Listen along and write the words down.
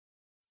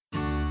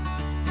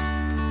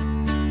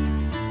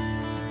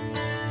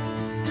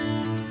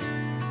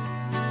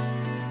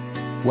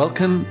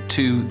Welcome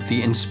to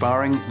the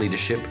Inspiring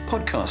Leadership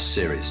podcast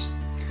series.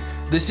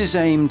 This is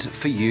aimed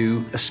for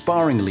you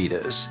aspiring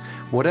leaders,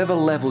 whatever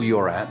level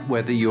you're at,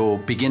 whether you're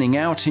beginning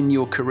out in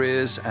your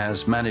careers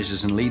as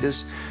managers and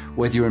leaders,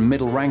 whether you're in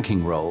middle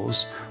ranking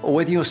roles, or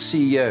whether you're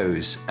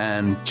CEOs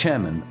and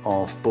chairmen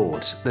of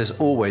boards. There's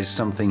always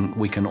something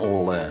we can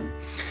all learn.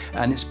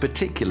 And it's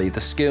particularly the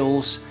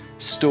skills,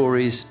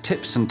 stories,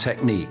 tips and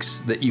techniques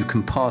that you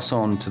can pass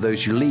on to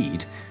those you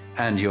lead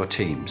and your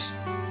teams.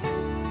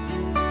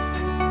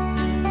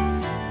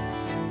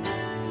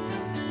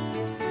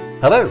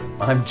 Hello,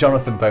 I'm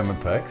Jonathan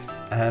Bowman-Perks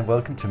and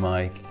welcome to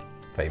my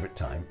favourite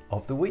time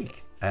of the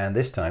week, and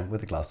this time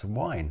with a glass of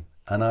wine.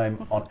 And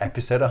I'm on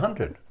episode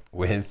 100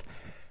 with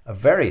a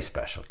very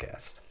special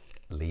guest,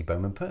 Lee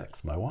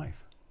Bowman-Perks, my wife.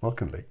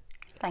 Welcome, Lee.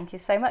 Thank you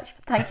so much.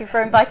 Thank you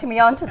for inviting me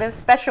on to this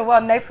special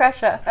one. No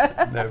pressure.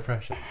 No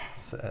pressure.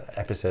 It's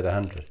episode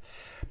 100.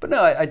 But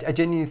no, I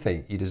genuinely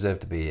think you deserve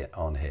to be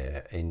on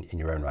here in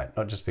your own right,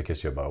 not just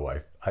because you're my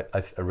wife.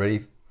 I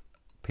really,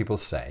 people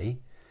say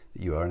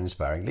that you are an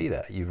inspiring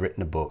leader. You've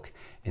written a book,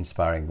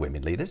 Inspiring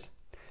Women Leaders.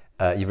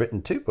 You've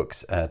written two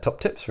books, Top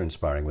Tips for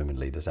Inspiring Women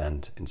Leaders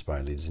and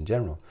Inspiring Leaders in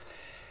General.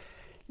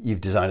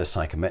 You've designed a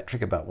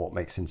psychometric about what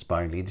makes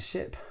inspiring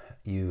leadership.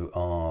 You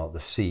are the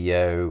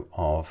CEO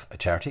of a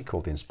charity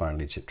called the Inspiring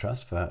Leadership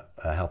Trust for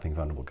helping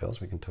vulnerable girls.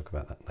 We can talk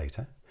about that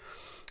later.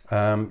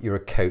 You're a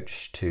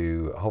coach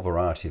to a whole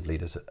variety of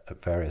leaders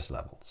at various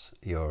levels.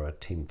 You're a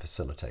team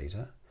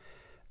facilitator,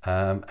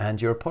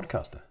 and you're a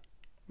podcaster.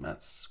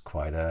 That's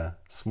quite a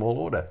small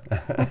order.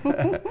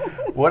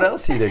 What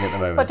else are you doing at the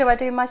moment? What do I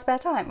do in my spare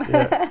time?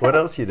 Yeah. What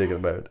else are you doing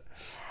at the moment?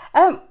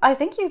 I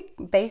think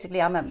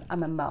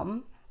I'm a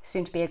mum,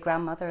 soon to be a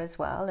grandmother as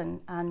well,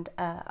 and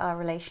our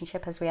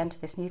relationship as we enter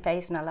this new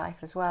phase in our life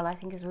as well, I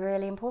think is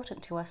really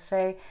important to us.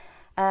 So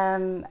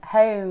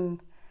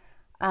home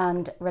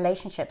and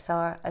relationships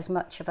are as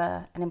much of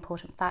an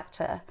important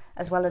factor,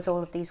 as well as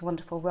all of these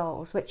wonderful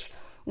roles, which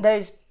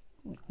those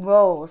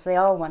roles, they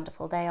are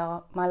wonderful. They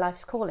are my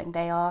life's calling.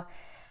 They are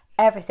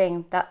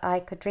everything that I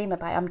could dream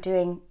about. I'm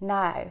doing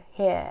now,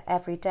 here,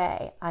 every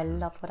day. I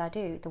love what I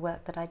do, the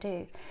work that I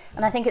do.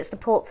 And I think it's the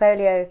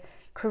portfolio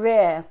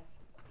career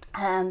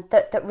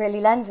that really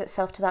lends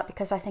itself to that,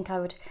 because I think I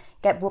would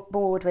get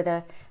bored with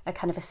a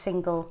kind of a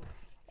single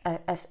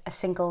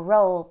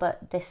role,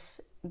 but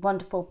this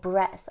wonderful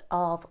breadth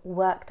of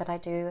work that I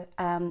do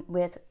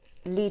with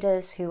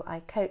leaders who I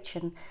coach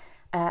and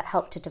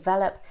help to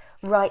develop,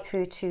 right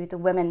through to the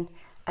women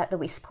that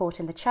we support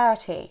in the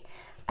charity.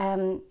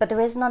 But there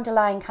is an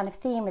underlying kind of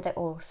theme with it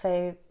all.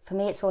 So for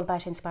me, it's all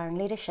about inspiring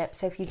leadership.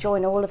 So if you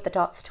join all of the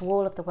dots to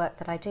all of the work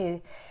that I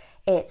do,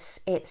 it's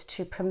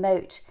to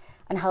promote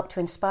and help to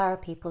inspire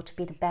people to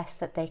be the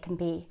best that they can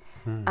be,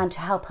 and to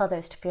help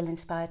others to feel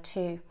inspired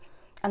too.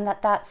 And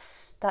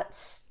that's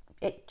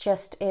it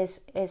just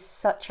is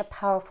such a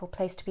powerful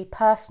place to be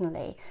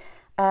personally,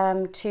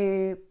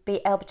 to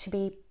be able to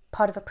be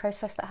part of a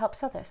process that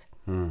helps others.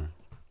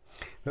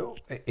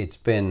 It's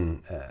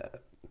been,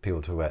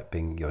 people talk about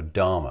being your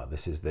dharma.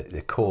 This is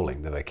the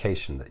calling, the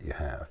vocation that you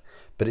have.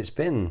 But it's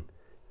been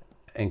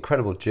an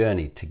incredible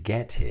journey to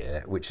get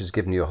here, which has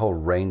given you a whole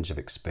range of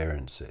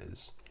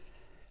experiences.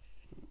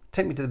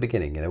 Take me to the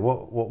beginning.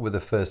 What were the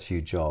first few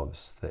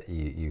jobs that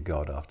you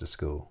got after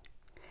school?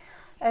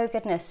 Oh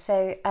goodness.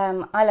 So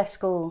I left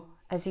school,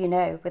 as you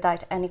know,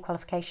 without any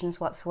qualifications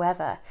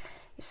whatsoever.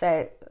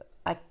 So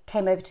I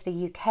came over to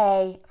the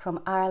UK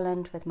from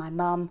Ireland with my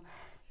mum,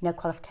 no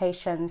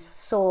qualifications,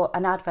 saw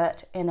an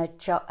advert in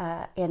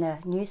a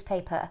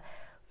newspaper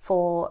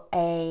for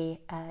a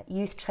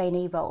youth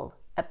trainee role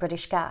at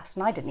British Gas,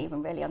 and I didn't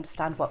even really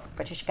understand what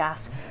British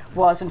Gas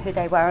was and who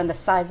they were and the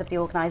size of the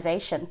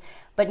organisation,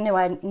 but knew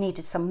I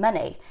needed some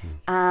money,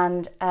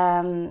 and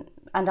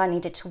I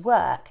needed to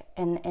work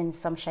in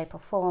some shape or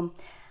form,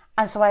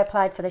 and so I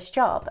applied for this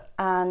job,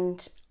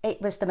 and it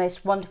was the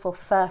most wonderful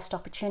first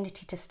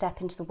opportunity to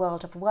step into the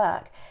world of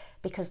work,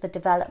 because the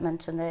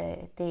development and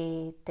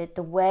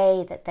the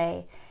way that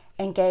they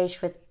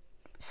engaged with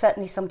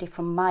certainly somebody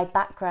from my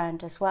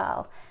background as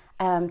well,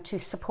 to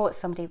support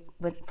somebody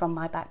from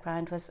my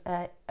background was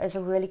a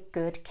really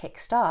good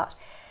kickstart.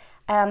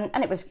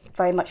 And it was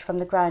very much from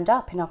the ground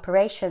up in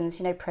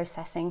operations,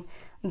 processing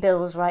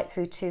bills right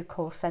through to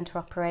call centre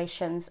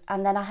operations.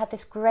 And then I had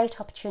this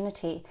great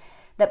opportunity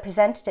that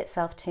presented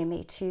itself to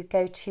me to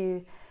go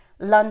to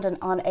London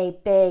on a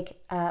big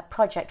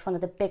project, one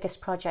of the biggest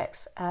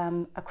projects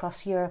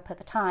across Europe at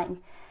the time.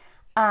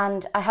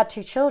 And I had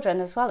two children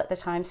as well at the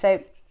time,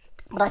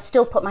 but I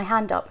still put my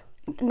hand up,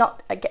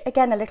 not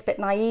again a little bit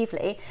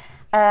naively,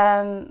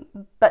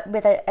 but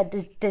with a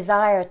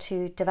desire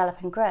to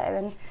develop and grow,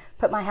 and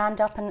put my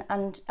hand up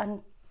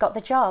and got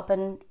the job,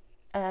 and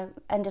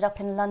ended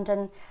up in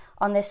London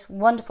on this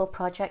wonderful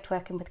project,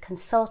 working with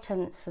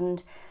consultants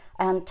and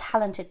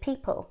talented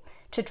people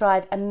to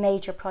drive a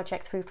major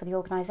project through for the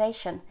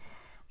organisation.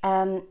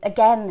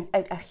 Again,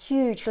 a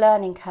huge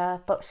learning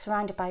curve, but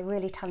surrounded by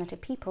really talented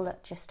people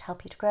that just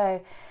help you to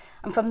grow.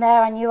 And from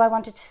there, I knew I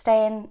wanted to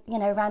stay in,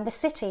 around the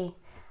city.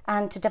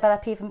 and to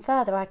develop even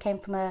further. I came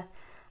from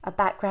a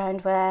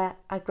background where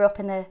I grew up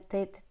in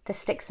the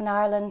sticks in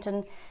Ireland,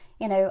 and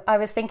I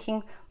was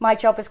thinking my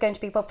job was going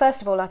to be, well,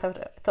 first of all, I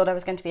thought I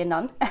was going to be a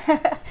nun,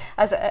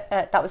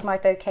 that was my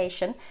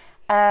vocation.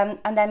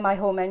 And then my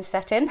hormones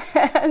set in.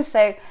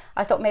 So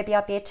I thought maybe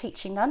I'd be a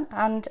teaching nun.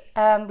 And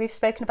we've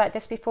spoken about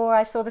this before.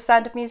 I saw The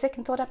Sound of Music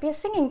and thought I'd be a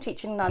singing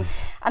teaching nun.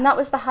 And that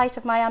was the height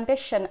of my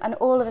ambition. And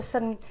all of a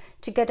sudden,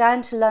 to go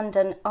down to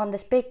London on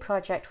this big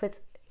project with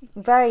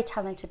very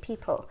talented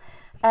people,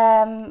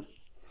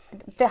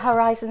 the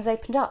horizons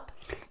opened up.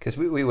 Because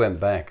we went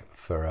back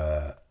for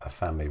a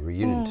family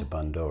reunion to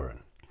Bundoran.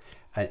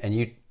 And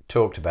you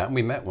talked about, and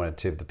we met one or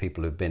two of the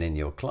people who've been in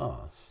your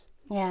class.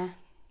 Yeah.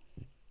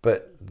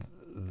 But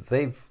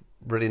they've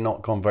really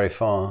not gone very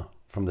far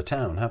from the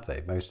town, have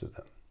they? Most of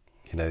them.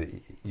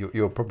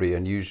 You're probably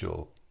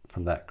unusual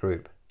from that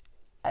group.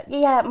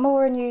 Yeah,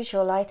 more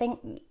unusual. I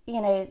think,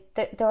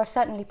 there are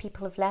certainly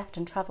people who've left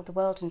and travelled the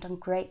world and done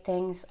great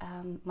things.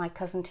 My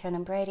cousin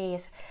Tiernan Brady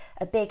is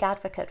a big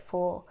advocate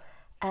for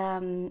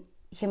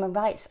human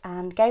rights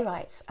and gay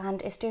rights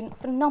and is doing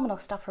phenomenal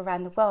stuff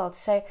around the world.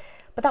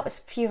 But that was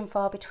few and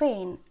far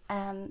between.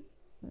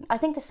 I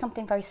think there's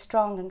something very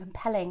strong and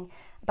compelling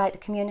about the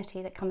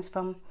community that comes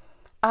from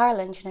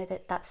Ireland,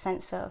 that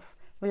sense of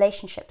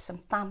relationships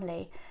and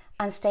family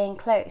and staying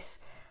close.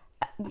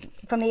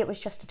 For me, it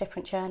was just a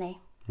different journey.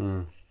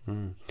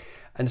 Mm-hmm.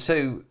 And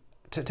so,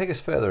 to take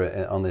us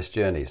further on this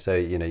journey, so,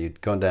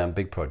 you'd gone down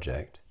big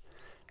project.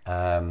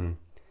 And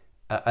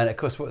of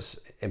course, what's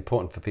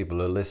important for people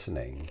who are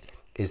listening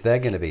is they're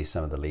going to be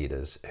some of the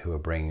leaders who are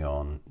bringing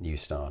on new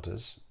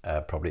starters,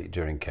 probably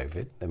during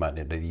COVID. They might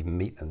not even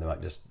meet them. They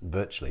might just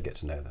virtually get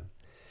to know them.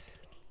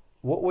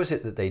 What was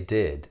it that they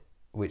did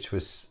which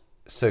was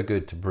so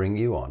good to bring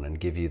you on and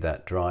give you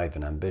that drive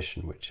and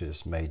ambition which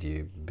has made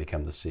you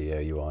become the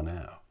CEO you are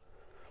now?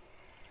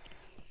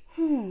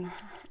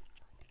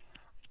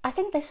 I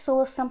think they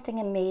saw something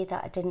in me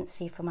that I didn't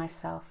see for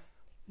myself,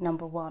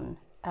 number one.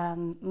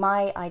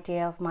 My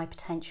idea of my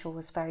potential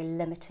was very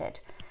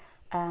limited.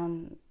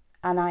 And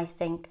I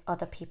think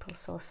other people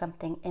saw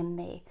something in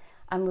me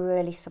and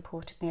really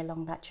supported me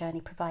along that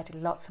journey, provided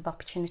lots of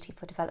opportunity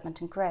for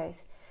development and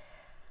growth.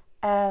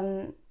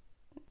 I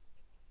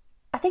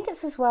think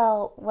it's as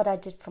well what I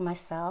did for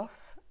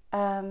myself,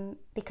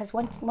 because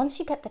once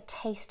you get the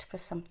taste for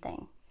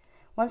something,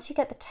 once you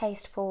get the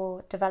taste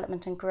for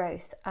development and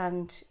growth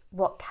and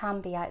what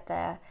can be out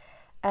there,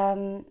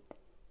 I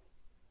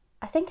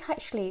think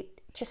actually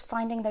just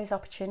finding those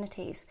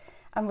opportunities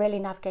and really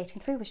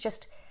navigating through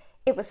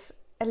it was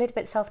a little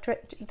bit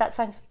self-driven. That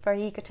sounds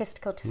very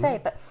egotistical to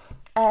say, but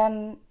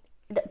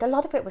a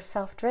lot of it was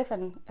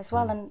self-driven as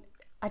well. And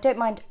I don't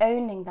mind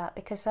owning that,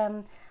 because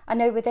I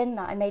know within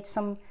that I made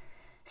some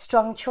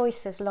strong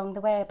choices along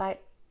the way about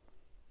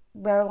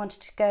where I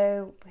wanted to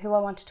go, who I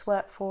wanted to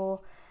work for.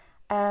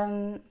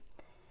 And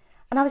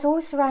I was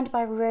always surrounded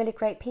by really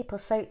great people,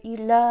 so you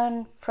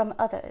learn from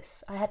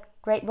others. I had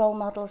great role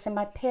models in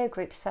my peer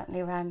group,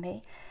 certainly around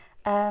me.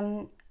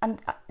 And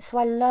so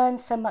I learned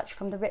so much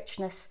from the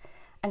richness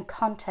and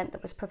content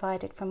that was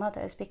provided from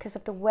others because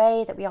of the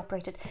way that we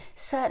operated.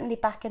 Certainly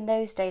back in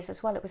those days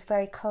as well, it was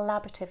very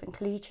collaborative and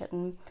collegiate,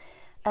 and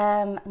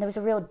there was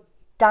a real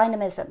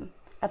dynamism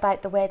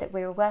about the way that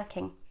we were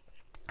working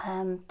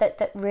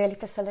that really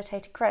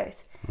facilitated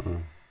growth. Mm-hmm.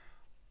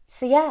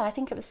 So yeah, I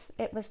think it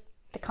was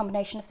the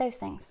combination of those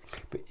things.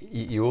 But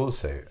you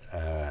also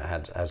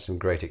had some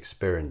great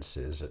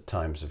experiences at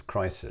times of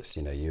crisis.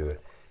 You were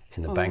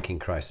in the banking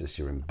crisis,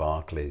 you were in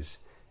Barclays,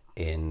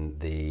 in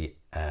the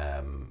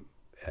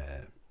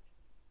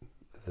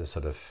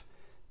sort of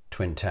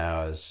Twin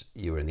Towers,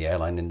 you were in the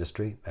airline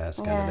industry,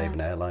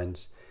 Scandinavian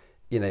Airlines.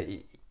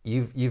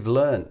 You've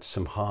learned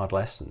some hard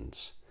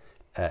lessons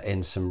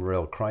in some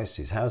real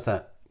crises. How's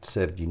that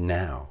served you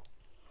now?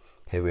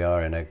 Here we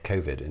are in a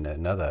COVID, in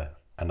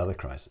another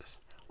crisis.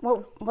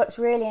 Well, what's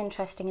really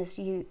interesting is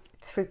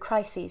through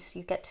crises,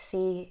 you get to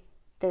see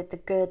the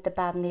good, the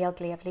bad and the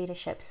ugly of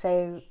leadership.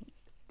 So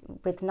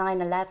with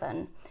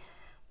 9/11,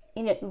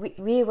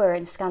 we were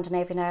in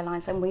Scandinavian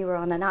Airlines and we were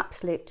on an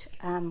absolute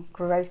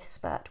growth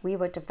spurt. We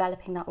were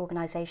developing that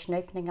organisation,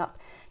 opening up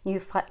new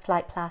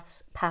flight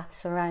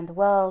paths around the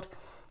world,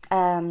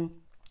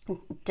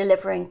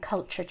 delivering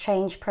culture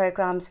change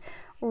programmes,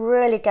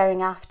 really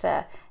going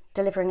after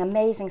delivering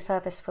amazing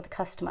service for the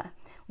customer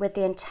with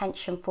the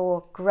intention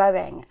for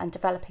growing and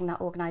developing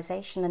that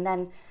organisation. And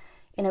then,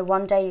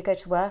 one day you go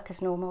to work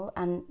as normal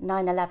and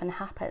 9/11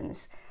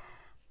 happens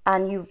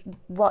and you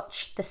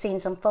watch the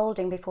scenes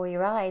unfolding before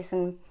your eyes.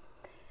 And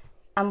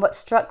what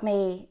struck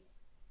me,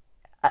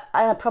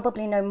 I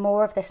probably know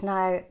more of this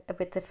now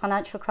with the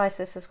financial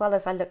crisis as well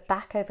as I look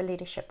back over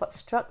leadership, what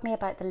struck me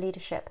about the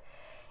leadership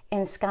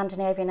in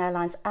Scandinavian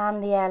Airlines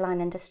and the airline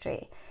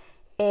industry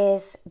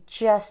is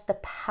just the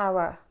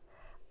power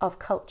of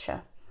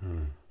culture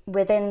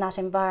within that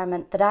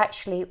environment, that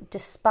actually,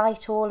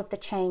 despite all of the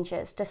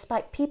changes,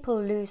 despite people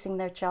losing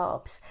their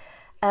jobs,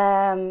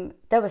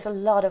 there was a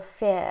lot of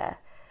fear,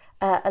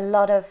 a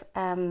lot of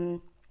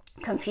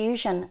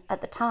confusion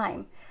at the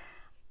time.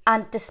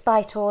 And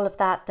despite all of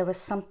that, there was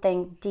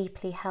something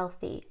deeply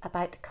healthy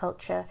about the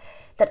culture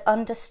that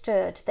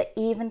understood that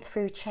even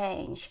through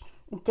change,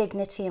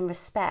 dignity and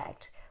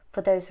respect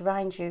for those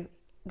around you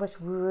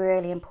was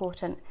really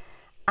important.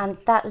 And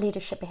that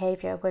leadership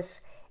behaviour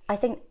was, I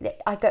think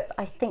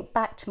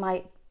back to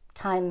my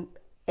time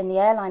in the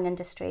airline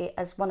industry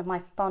as one of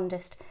my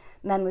fondest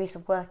memories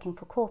of working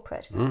for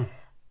corporate.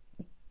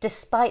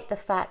 Despite the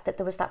fact that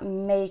there was that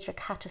major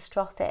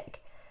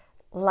catastrophic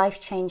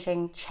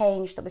life-changing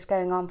change that was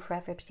going on for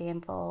everybody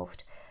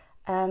involved.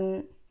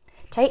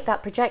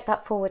 Project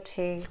that forward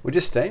to... We're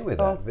just staying with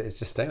that. It's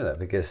just staying with that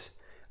because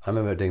I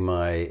remember doing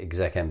my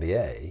exec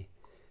MBA.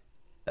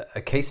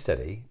 A case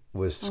study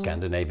was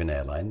Scandinavian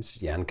Airlines,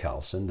 Jan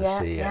Carlson, the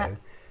CEO,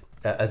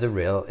 as a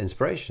real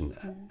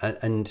inspiration.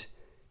 And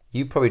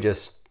you probably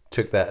just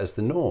took that as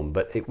the norm,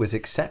 but it was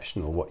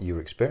exceptional what you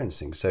were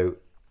experiencing. So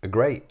a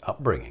great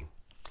upbringing.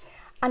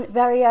 And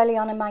very early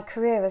on in my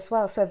career as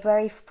well, so a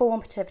very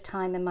formative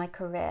time in my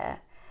career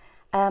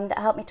that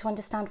helped me to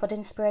understand what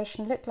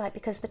inspiration looked like,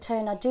 because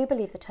I do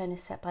believe the tone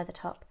is set by the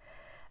top.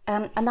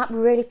 And that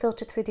really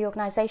filtered through the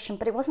organisation.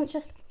 But it wasn't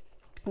just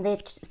the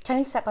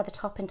tone set by the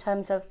top in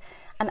terms of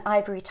an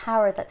ivory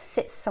tower that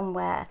sits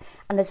somewhere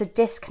and there's a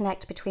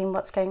disconnect between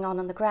what's going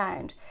on the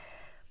ground.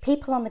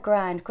 People on the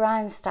ground,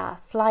 ground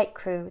staff, flight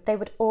crew, they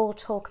would all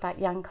talk about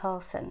Jan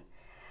Carlson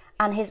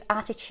and his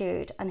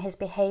attitude and his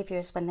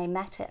behaviours when they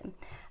met him,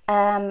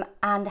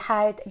 and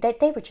how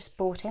they were just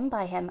brought in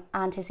by him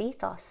and his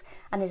ethos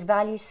and his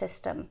value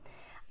system.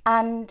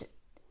 And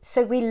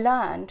so we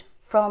learned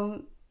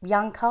from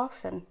Jan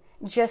Carlson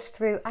just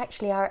through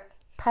actually our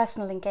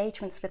personal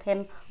engagements with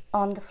him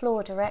on the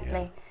floor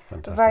directly.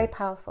 Fantastic. Very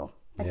powerful.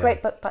 A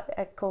great book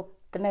called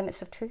The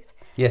Moments of Truth.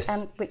 Yes.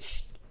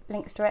 Which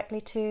links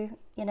directly to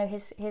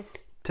his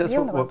Tell us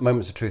what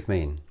Moments of Truth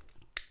mean.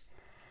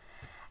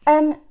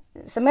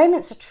 So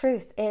Moments of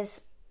Truth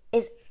is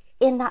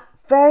in that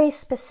very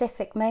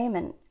specific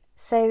moment.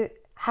 So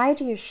how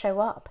do you show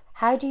up?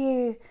 How do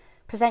you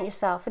present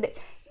yourself?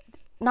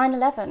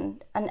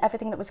 9/11 and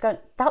everything that was going,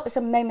 that was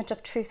a moment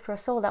of truth for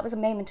us all. That was a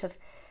moment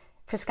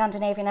for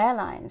Scandinavian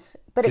Airlines.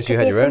 But because you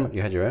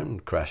had your own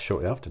crash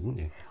shortly after, didn't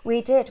you?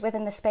 We did,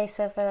 within the space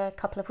of a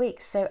couple of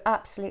weeks. So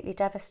absolutely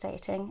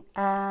devastating.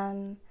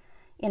 And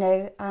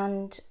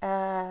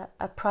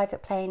a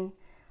private plane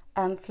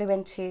flew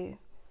into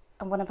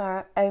one of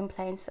our own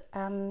planes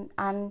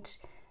and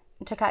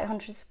took out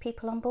hundreds of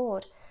people on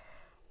board,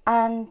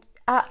 and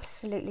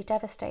absolutely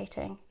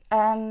devastating.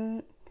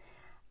 And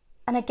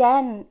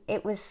again,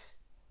 it was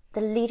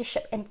the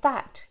leadership. In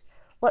fact,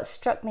 what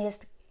struck me is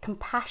the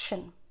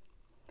compassion.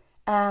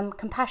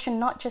 Compassion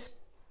not just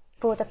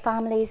for the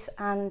families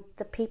and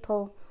the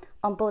people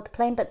on board the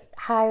plane, but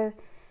how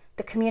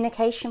the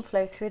communication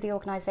flow through the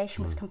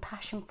organisation was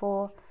compassion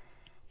for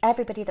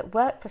everybody that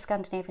worked for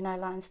Scandinavian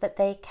Airlines, that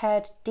they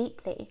cared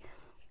deeply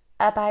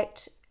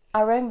about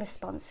our own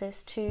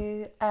responses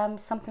to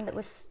something that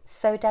was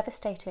so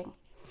devastating.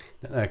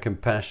 Now,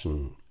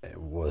 compassion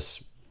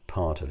was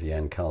part of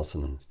Jan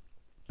Carlson,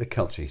 the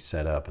culture he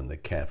set up and the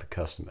care for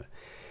customer.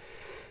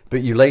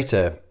 But you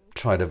later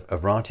tried a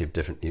variety of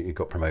different, you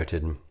got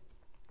promoted and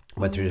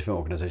went through different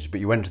organisations, but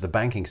you went into the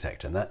banking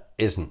sector, and that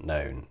isn't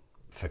known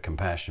for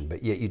compassion,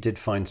 but yet you did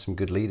find some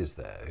good leaders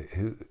there.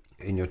 Who,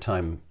 in your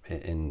time,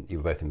 you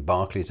were both in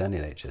Barclays and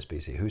in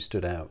HSBC, who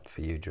stood out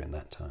for you during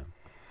that time?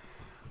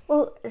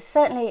 Well,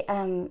 certainly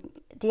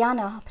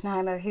Diana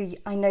Oppenheimer, who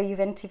I know you've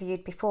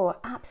interviewed before,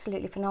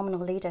 absolutely phenomenal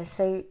leader.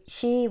 So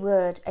she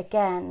would,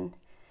 again,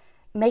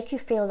 make you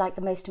feel like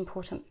the most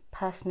important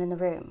person in the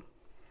room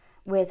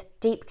with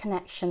deep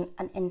connection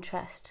and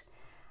interest.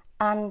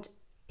 And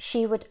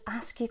she would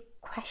ask you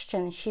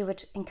questions. She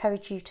would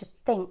encourage you to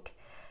think.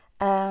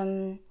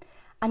 And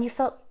you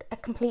felt a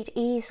complete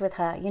ease with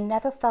her. You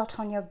never felt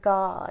on your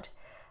guard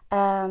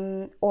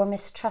or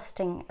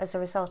mistrusting as a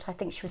result. I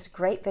think she was a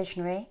great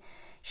visionary.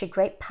 She had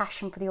great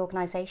passion for the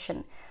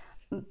organisation.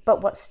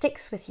 But what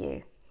sticks with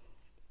you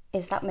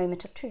is that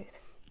moment of truth.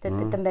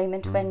 The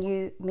moment when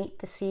you meet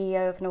the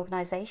CEO of an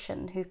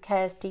organisation who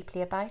cares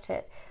deeply about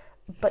it,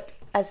 but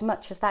as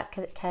much as that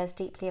cares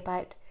deeply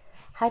about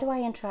how do I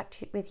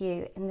interact with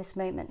you in this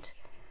moment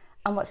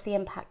and what's the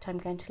impact I'm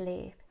going to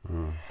leave.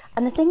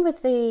 And the thing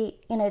with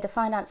the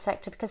finance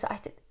sector, because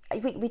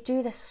we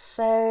do this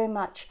so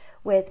much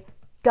with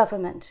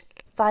government,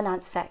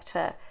 finance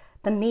sector,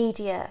 the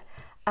media,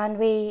 and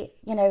we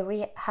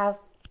have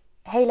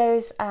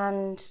halos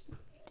and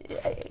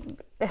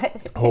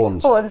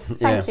horns.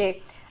 Thank you.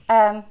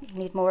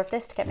 Need more of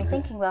this to get me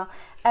thinking well.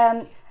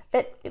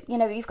 But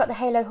you've got the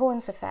halo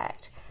horns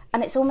effect,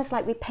 and it's almost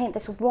like we paint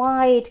this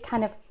wide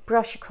kind of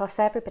brush across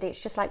everybody.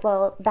 It's just like,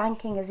 well,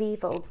 banking is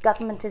evil,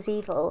 government is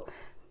evil,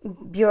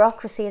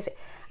 bureaucracy is,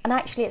 and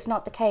actually it's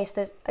not the case.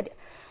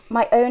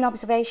 My own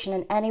observation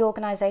in any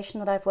organisation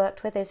that I've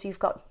worked with is you've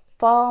got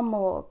far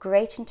more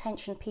great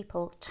intentioned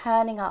people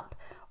turning up,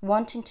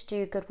 wanting to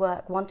do good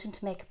work, wanting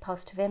to make a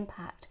positive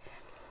impact.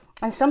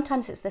 And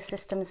sometimes it's the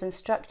systems and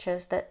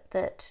structures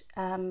that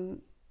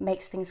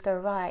makes things go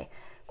awry.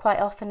 quite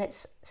often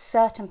it's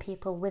certain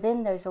people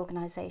within those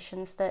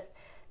organisations that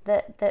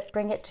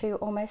bring it to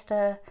almost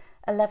a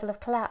level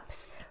of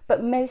collapse.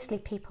 But mostly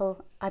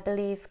people, I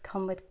believe,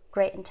 come with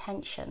great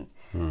intention.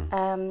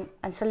 And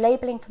so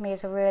labelling for me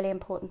is a really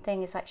important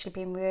thing, is actually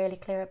being really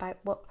clear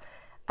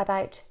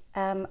about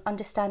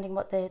understanding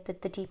what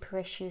the deeper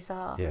issues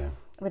are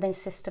within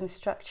system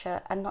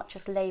structure, and not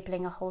just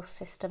labelling a whole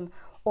system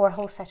or a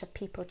whole set of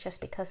people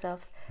just because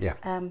of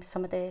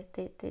some of the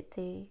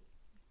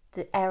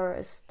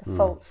errors, the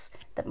faults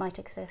that might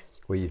exist.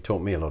 Well, you've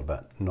taught me a lot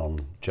about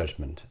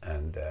non-judgment,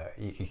 and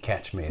you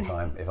catch me if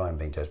I'm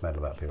being judgmental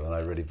about people, and I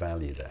really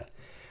value that.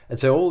 And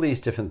so all these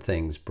different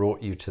things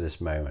brought you to this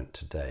moment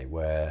today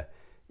where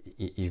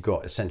you've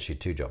got essentially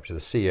two jobs. You're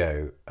the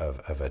CEO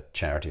of a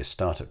charity, a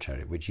startup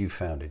charity, which you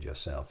founded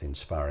yourself, the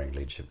Inspiring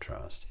Leadership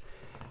Trust.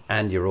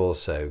 And you're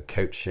also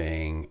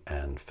coaching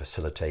and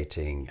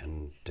facilitating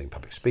and doing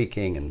public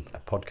speaking and a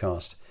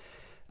podcast.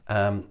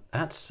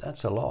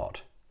 That's a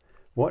lot.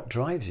 What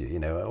drives you? You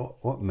know,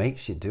 what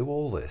makes you do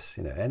all this?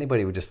 You know,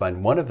 anybody would just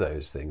find one of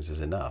those things is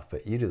enough,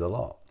 but you do the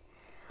lot.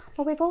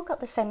 Well, we've all got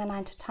the same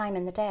amount of time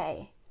in the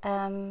day.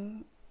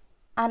 And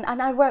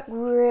I work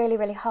really,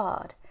 really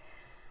hard.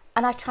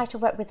 And I try to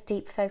work with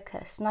deep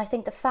focus. And I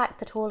think the fact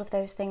that all of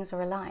those things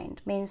are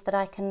aligned means that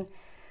I can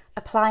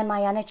apply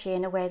my energy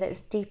in a way that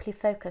is deeply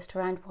focused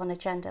around one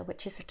agenda,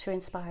 which is to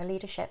inspire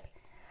leadership.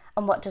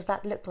 And what does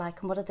that look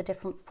like? And what are the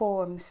different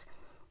forms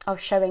of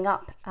showing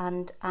up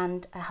and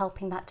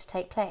helping that to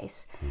take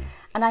place?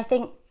 And I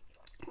think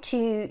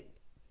to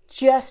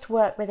just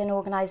work within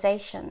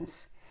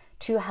organisations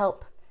to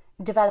help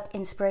develop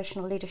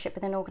inspirational leadership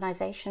within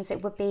organisations,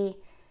 it would be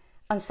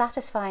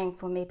unsatisfying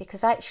for me,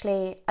 because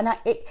actually,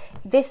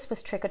 this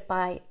was triggered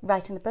by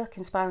writing the book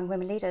Inspiring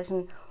Women Leaders,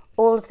 and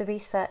all of the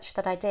research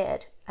that I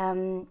did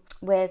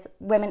with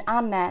women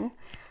and men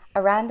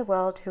around the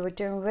world who were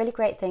doing really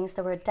great things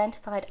that were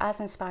identified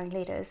as inspiring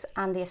leaders,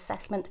 and the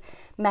assessment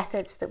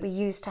methods that we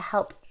used to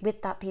help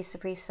with that piece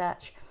of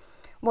research.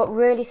 What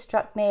really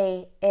struck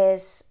me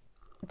is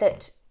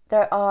that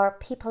there are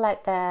people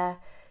out there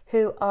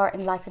who are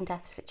in life and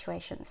death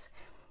situations.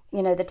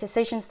 You know, the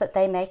decisions that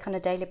they make on a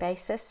daily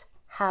basis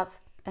have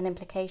an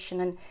implication.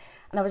 And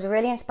I was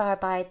really inspired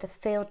by the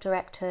field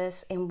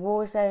directors in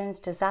war zones,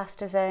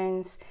 disaster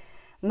zones,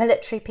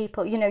 military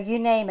people, you know, you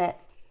name it.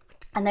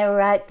 And they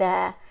were out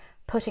there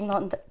putting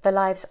on their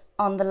lives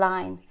on the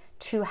line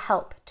to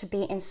help, to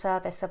be in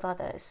service of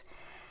others.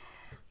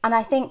 And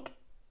I think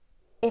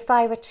if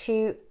I were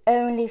to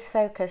only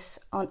focus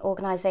on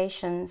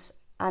organisations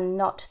and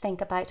not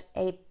think about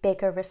a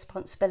bigger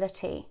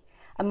responsibility,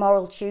 a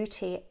moral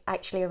duty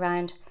actually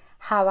around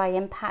how I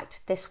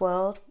impact this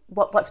world,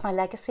 what's my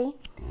legacy?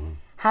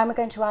 How am I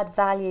going to add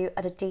value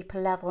at a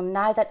deeper level?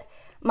 Now that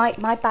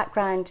my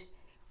background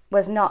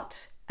was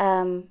not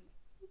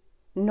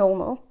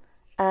normal,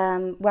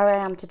 where I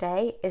am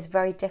today is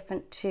very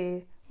different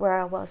to where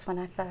I was when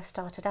I first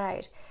started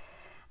out.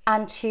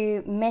 And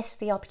to miss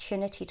the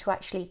opportunity to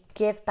actually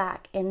give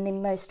back in the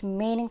most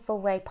meaningful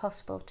way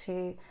possible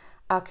to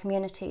our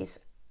communities,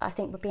 I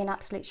think would be an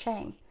absolute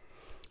shame.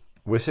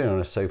 We're sitting on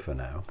a sofa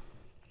now.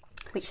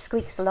 Which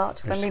squeaks a lot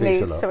when we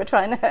move, so we're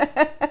trying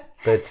to...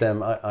 But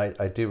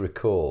I do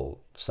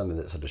recall something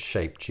that sort of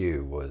shaped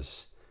you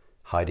was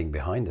hiding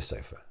behind a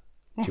sofa.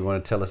 Do you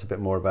want to tell us a bit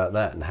more about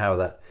that, and how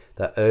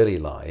that early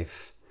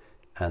life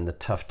and the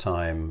tough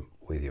time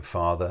with your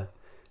father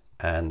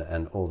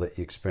and all that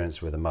you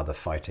experienced with a mother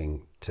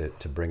fighting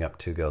to bring up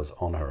two girls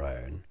on her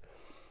own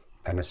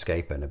and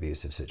escape an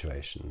abusive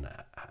situation,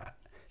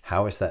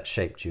 how has that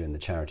shaped you in the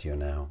charity you're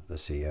now the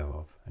CEO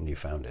of and you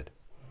founded?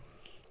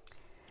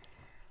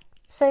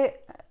 So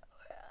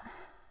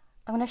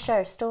I want to share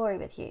a story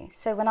with you.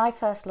 So when I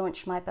first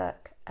launched my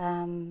book,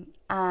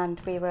 and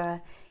we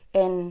were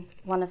in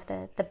one of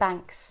the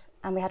banks,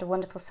 and we had a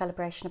wonderful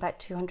celebration, about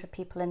 200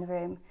 people in the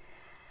room.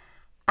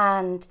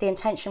 And the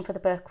intention for the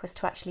book was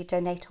to actually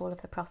donate all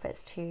of the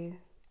profits to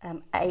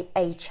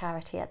a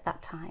charity at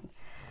that time.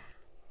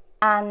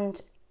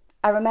 And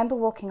I remember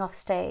walking off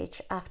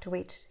stage after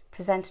we'd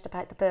presented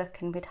about the book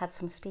and we'd had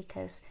some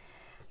speakers,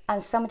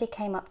 and somebody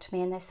came up to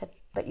me and they said,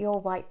 "But you're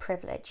white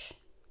privilege.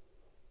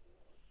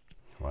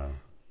 Wow.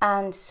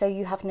 And so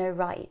you have no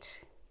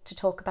right to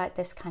talk about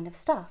this kind of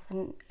stuff."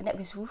 And it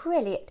was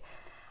really,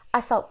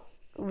 I felt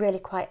really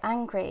quite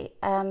angry.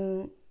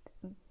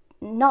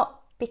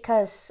 Not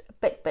because,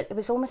 but it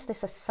was almost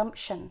this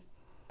assumption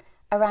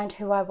around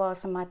who I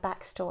was and my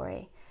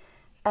backstory.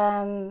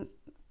 Now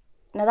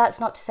that's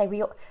not to say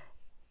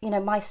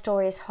my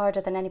story is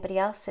harder than anybody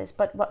else's,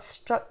 but what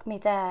struck me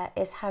there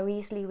is how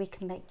easily we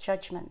can make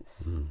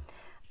judgments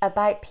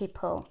about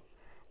people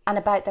and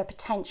about their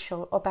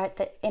potential, or about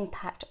the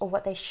impact, or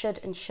what they should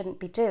and shouldn't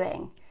be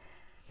doing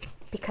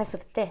because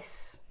of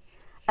this.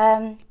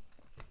 And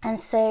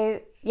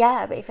so,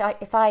 yeah,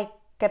 if I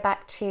go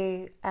back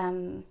to,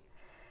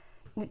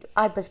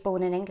 I was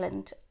born in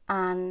England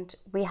and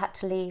we had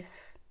to leave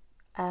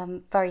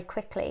very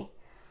quickly,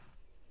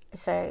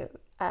 so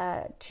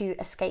to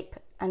escape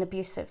an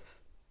abusive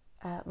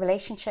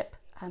relationship.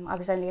 I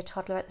was only a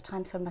toddler at the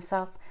time, so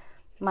myself,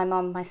 my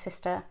mum, my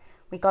sister,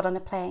 we got on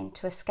a plane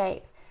to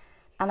escape.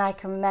 And I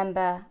can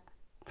remember...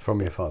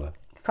 From your father?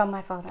 From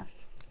my father.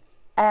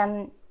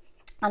 And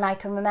I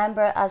can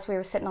remember as we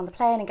were sitting on the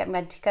plane and getting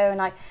ready to go,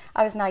 and I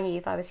was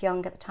naive, I was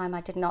young at the time,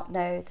 I did not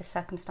know the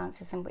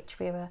circumstances in which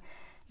we were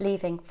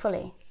leaving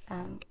fully,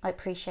 I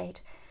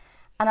appreciate.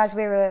 And as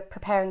we were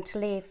preparing to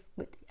leave,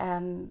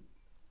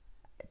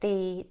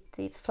 the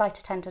flight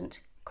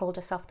attendant called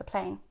us off the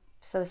plane.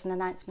 So there was an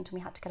announcement and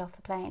we had to get off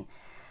the plane.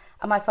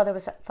 And my father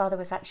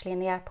was actually in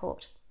the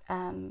airport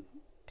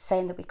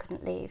saying that we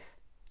couldn't leave.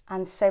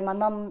 And so my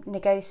mum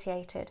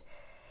negotiated.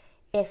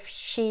 If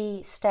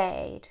she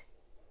stayed,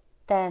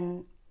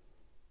 then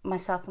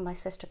myself and my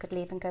sister could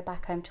leave and go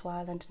back home to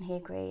Ireland, and he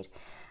agreed.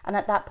 And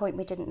at that point,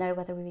 we didn't know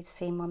whether we would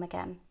see Mum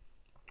again.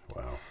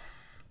 Wow.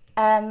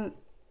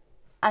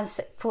 And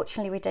so,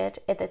 fortunately, we did.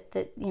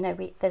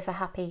 There's a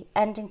happy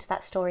ending to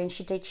that story. And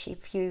a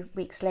few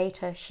weeks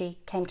later, she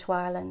came to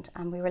Ireland,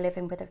 and we were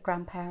living with her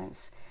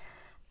grandparents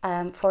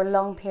for a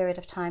long period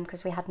of time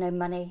because we had no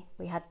money,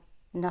 we had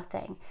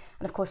nothing.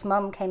 And of course,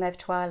 Mum came over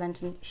to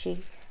Ireland, and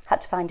she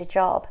had to find a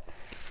job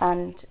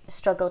and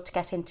struggled to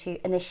get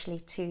initially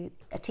to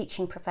a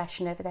teaching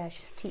profession over there.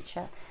 She's a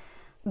teacher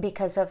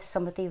because of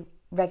some of the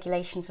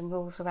regulations and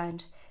rules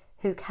around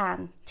who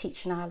can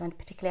teach in Ireland,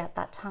 particularly at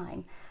that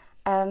time.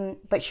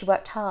 But she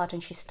worked hard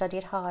and she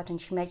studied hard,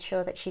 and she made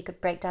sure that she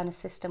could break down a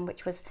system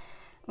which was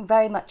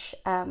very much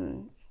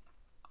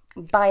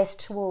biased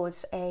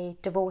towards a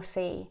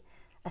divorcee,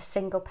 a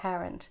single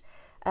parent.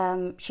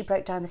 She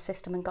broke down the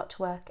system and got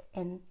to work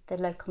in the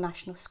local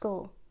national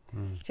school.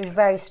 She was a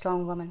very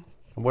strong woman.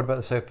 And what about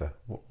the sofa?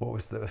 What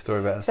was the story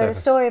about the So sofa? the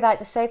story about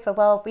the sofa,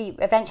 well, we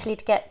eventually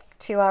to get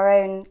to our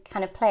own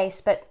kind of place,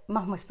 but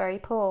Mum was very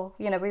poor.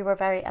 We were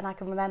and I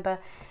can remember,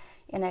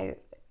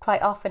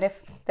 quite often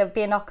if there'd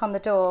be a knock on the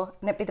door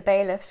and it'd be the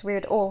bailiffs, we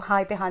would all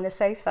hide behind the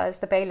sofa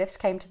as the bailiffs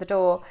came to the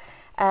door,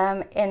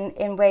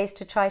 in ways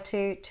to try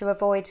to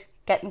avoid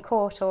getting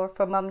caught, or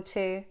for Mum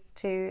to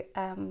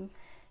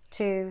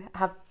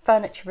have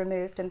furniture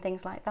removed and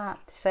things like that.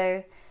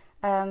 So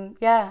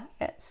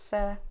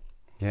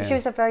she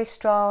was a very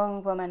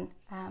strong woman,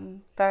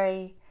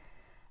 very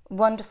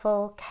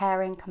wonderful,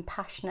 caring,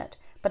 compassionate,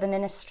 but an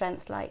inner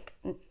strength like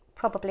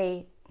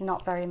probably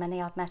not very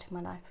many I've met in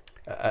my life.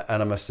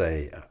 And I must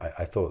say,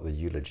 I thought the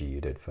eulogy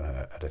you did for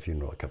her at a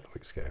funeral a couple of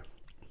weeks ago,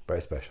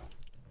 very special.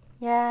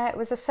 Yeah, it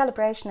was a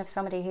celebration of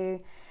somebody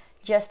who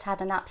just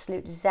had an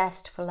absolute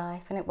zest for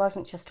life, and it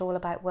wasn't just all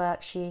about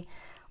work. She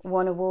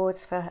won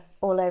awards for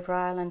all over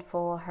Ireland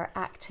for her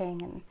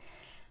acting,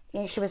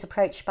 and she was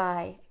approached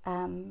by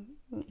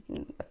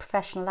a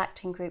professional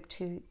acting group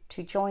to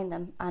join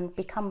them and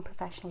become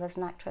professional as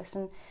an actress,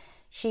 and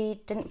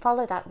she didn't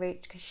follow that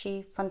route because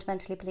she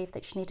fundamentally believed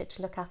that she needed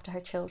to look after her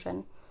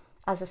children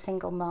as a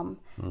single mum,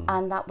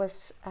 and that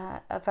was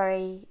a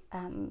very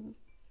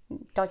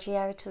dodgy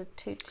area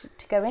to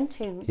go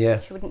into. Yeah.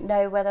 She wouldn't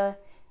know whether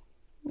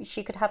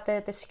she could have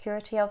the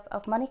security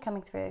of money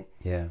coming through.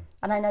 Yeah.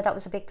 And I know that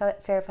was a big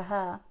fear for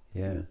her.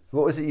 Yeah.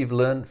 What was it you've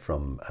learned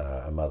from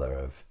a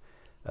mother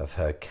of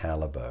her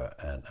calibre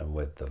and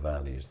with the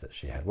values that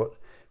she had?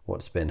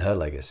 What's been her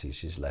legacy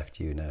she's left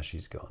you now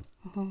she's gone?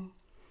 Mm-hmm.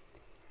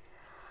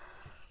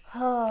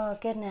 Oh,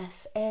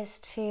 goodness.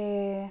 It's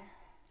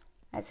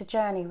a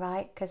journey,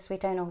 right? Because we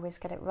don't always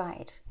get it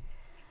right.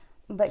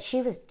 But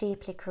she was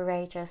deeply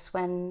courageous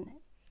when,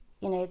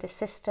 the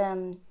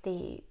system,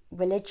 the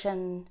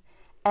religion,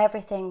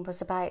 everything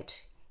was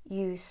about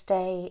you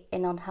stay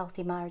in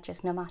unhealthy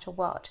marriages no matter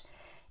what.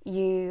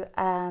 You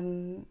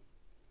don't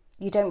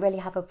really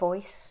have a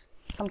voice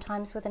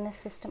sometimes within a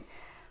system,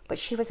 but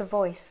she was a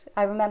voice.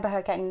 I remember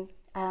her getting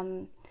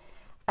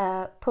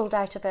pulled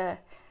out of a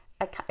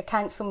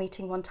council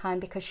meeting one time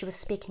because she was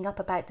speaking up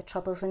about the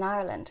troubles in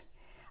Ireland,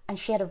 and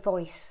she had a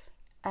voice.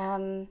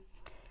 And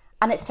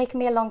it's taken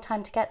me a long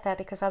time to get there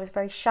because I was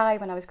very shy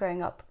when I was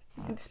growing up.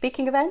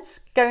 Speaking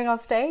events, going on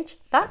stage,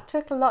 that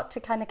took a lot to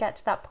kind of get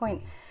to that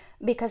point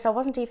because I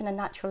wasn't even a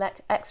natural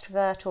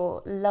extrovert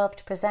or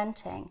loved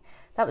presenting.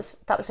 That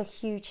was a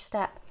huge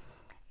step.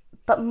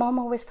 But Mum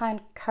always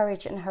found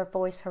courage in her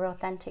voice, her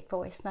authentic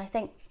voice. And I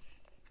think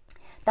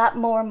that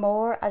more and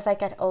more as I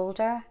get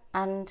older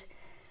and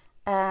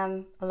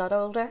a lot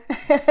older,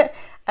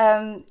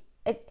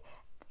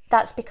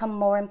 that's become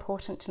more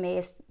important to me,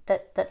 is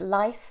that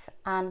life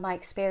and my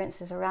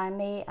experiences around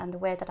me and the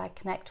way that I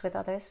connect with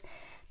others,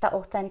 that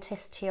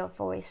authenticity of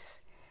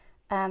voice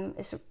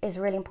is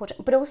really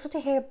important. But also to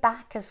hear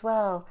back as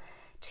well,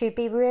 to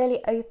be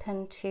really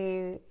open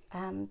to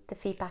the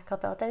feedback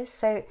of others.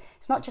 So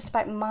it's not just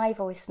about my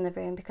voice in the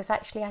room, because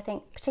actually I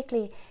think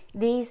particularly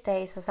these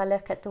days, as I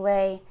look at the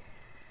way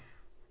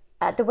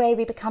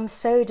we become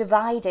so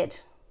divided,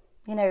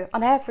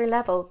 on every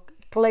level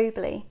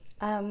globally,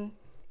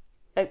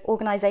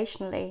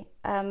 organisationally,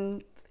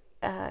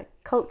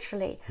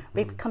 culturally,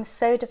 we become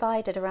so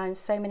divided around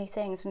so many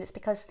things, and it's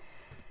because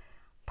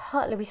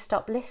partly we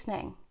stop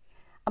listening,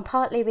 and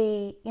partly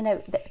we,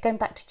 going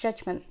back to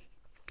judgment,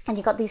 and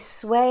you've got these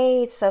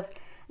swathes of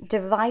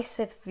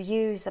divisive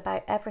views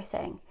about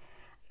everything.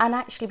 And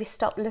actually we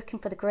stop looking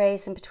for the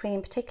greys in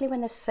between, particularly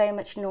when there's so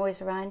much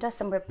noise around us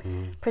and we're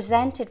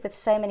presented with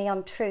so many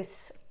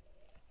untruths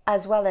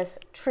as well as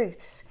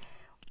truths.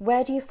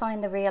 Where do you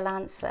find the real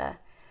answer?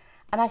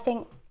 And I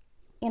think,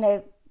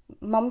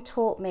 Mum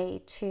taught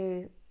me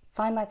to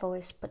find my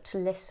voice, but to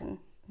listen,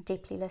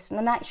 deeply listen.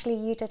 And actually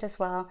you did as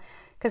well,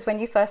 because when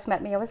you first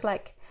met me, I was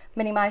like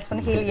Minnie Mouse on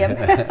helium.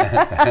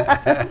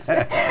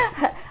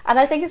 And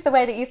I think it's the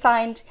way that you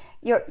find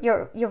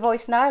your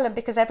voice in Ireland,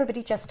 because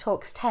everybody just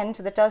talks 10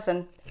 to the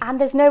dozen, and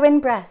there's no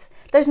in-breath.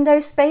 There's no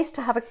space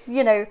to have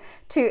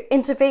to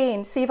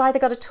intervene. So you've either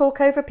got to talk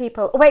over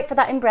people, or wait for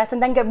that in-breath,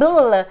 and then go blah,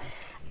 blah,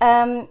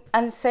 blah.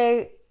 And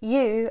so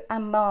you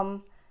and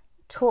Mum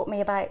taught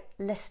me about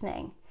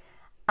listening,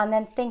 and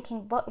then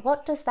thinking,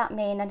 what does that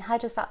mean, and how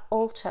does that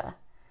alter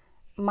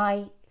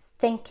my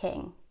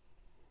thinking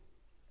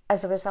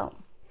as a result?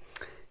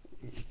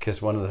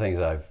 Because one of the things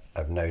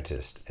I've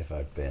noticed, if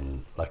I've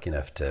been lucky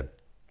enough to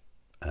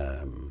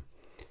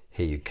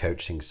hear you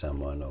coaching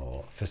someone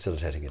or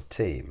facilitating a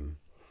team,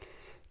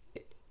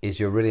 is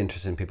you're really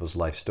interested in people's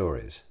life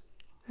stories,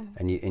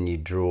 and you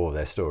draw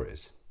their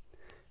stories,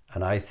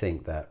 and I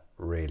think that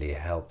really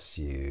helps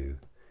you,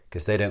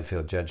 because they don't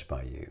feel judged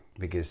by you.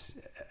 Because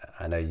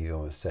I know you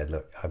always said,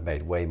 look, I've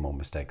made way more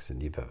mistakes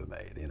than you've ever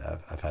made.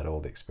 I've had all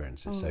the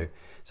experiences,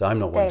 so I'm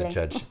not one to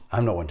judge.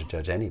 I'm not one to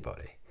judge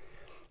anybody.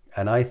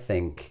 And I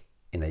think,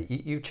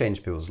 you've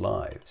changed people's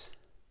lives.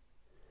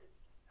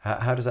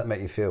 How does that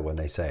make you feel when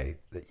they say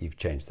that you've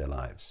changed their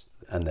lives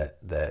and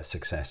their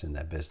success in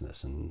their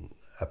business and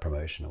a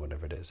promotion or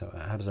whatever it is?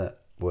 How does that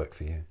work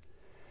for you?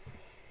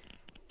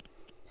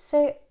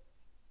 So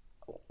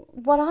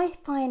what I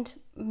find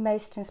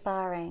most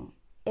inspiring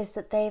is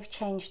that they've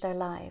changed their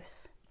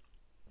lives.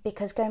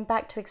 Because going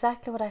back to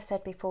exactly what I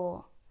said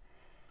before,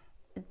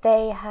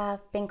 they have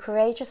been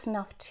courageous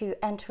enough to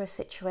enter a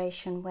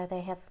situation where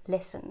they have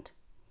listened.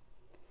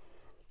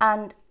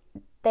 And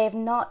they have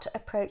not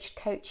approached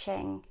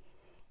coaching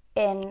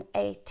in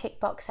a tick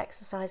box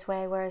exercise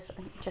way, whereas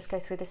just go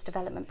through this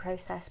development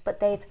process, but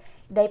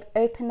they've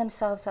opened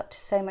themselves up to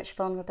so much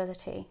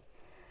vulnerability.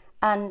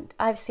 And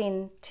I've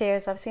seen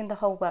tears, I've seen the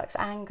whole works,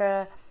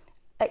 anger.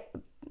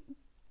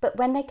 But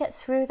when they get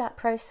through that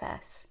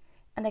process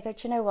and they go,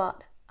 do you know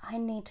what? I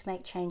need to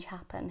make change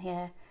happen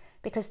here,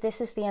 because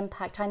this is the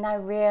impact. I now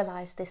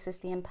realise this is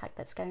the impact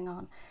that's going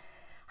on.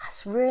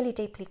 That's really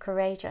deeply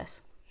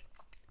courageous.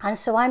 And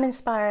so I'm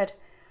inspired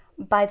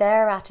by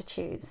their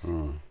attitudes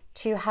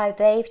to how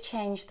they've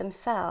changed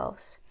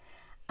themselves.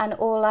 And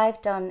all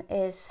I've done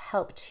is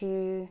help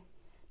to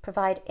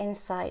provide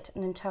insight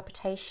and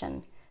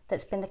interpretation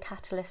that's been the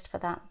catalyst for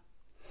that.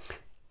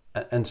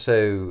 And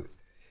so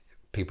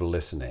people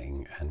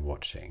listening and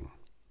watching,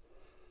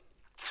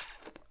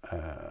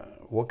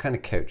 what kind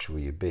of coach will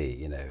you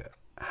be?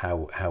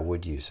 How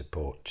would you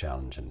support,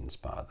 challenge and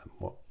inspire them?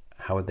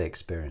 How would they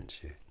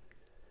experience you?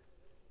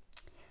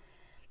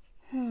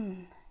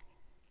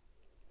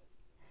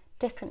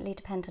 Differently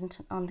dependent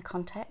on the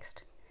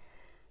context.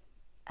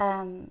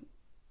 I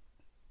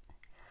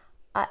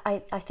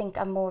think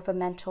I'm more of a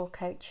mentor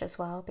coach as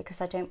well, because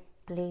I don't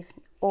believe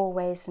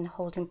always in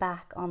holding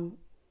back on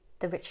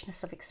the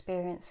richness of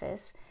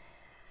experiences.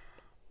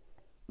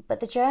 But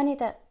the journey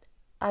that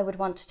I would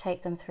want to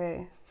take them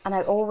through, and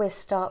I always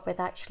start with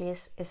actually,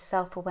 is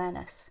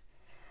self-awareness.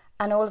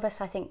 And all of us,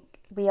 I think,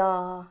 we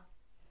are,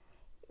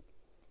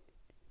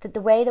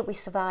 the way that we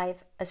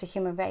survive as a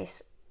human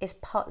race is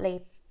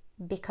partly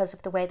because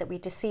of the way that we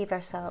deceive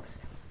ourselves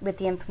with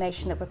the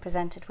information that we're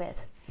presented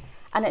with.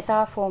 And it's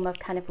our form of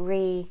kind of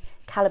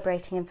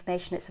recalibrating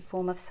information. It's a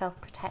form of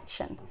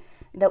self-protection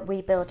that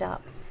we build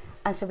up.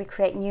 And so we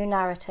create new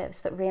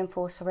narratives that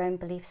reinforce our own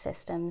belief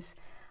systems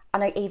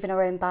and even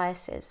our own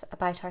biases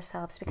about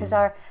ourselves. Because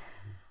our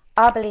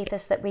belief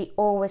is that we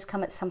always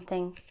come at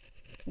something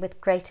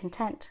with great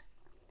intent,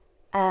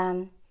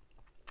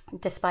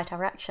 despite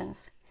our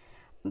actions.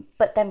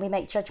 But then we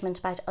make judgment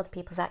about other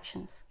people's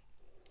actions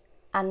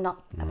and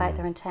not about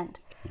their intent.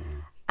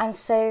 And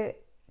so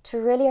to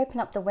really open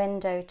up the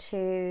window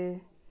to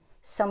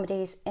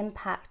somebody's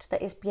impact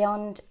that is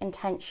beyond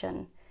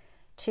intention,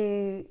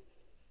 to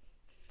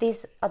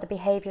these are the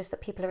behaviours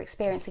that people are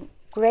experiencing,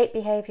 great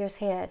behaviours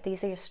here,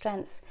 these are your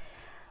strengths,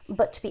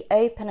 but to be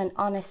open and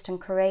honest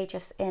and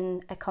courageous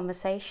in a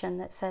conversation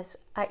that says,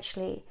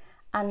 actually,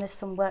 and there's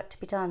some work to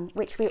be done,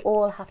 which we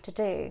all have to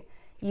do.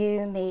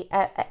 You, me,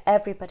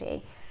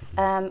 everybody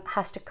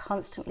has to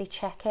constantly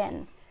check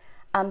in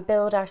and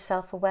build our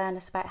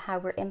self-awareness about how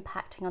we're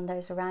impacting on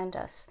those around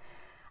us.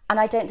 And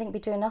I don't think we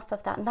do enough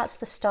of that. And that's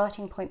the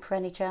starting point for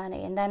any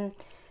journey. And then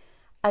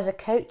as a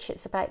coach,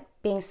 it's about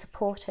being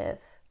supportive,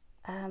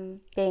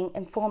 being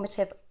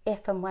informative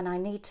if and when I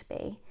need to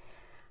be,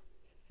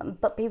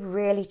 but be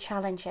really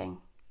challenging.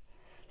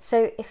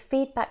 So if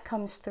feedback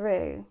comes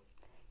through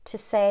to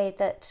say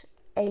that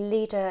a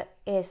leader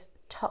is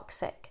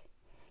toxic,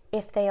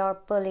 if they are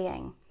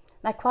bullying.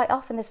 Now, quite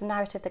often there's a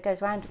narrative that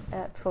goes around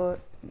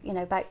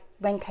about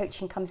when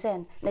coaching comes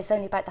in, and it's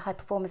only about the high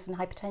performers and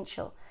high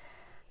potential.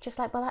 just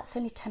like, well, that's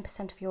only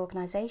 10% of your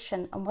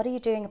organisation. And what are you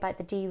doing about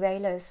the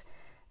derailers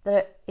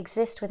that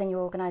exist within your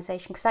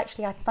organisation? Because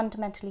actually, I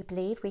fundamentally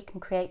believe we can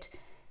create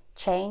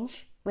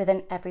change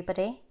within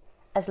everybody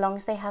as long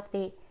as they have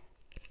the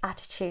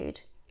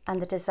attitude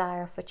and the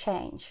desire for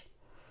change.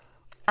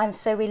 And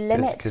so we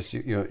limit... Because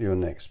your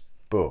next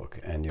book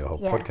and your whole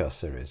podcast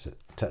series,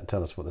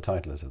 tell us what the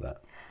title is of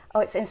that.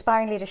 Oh, it's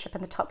Inspiring Leadership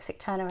and the Toxic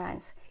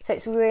Turnarounds. So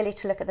it's really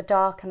to look at the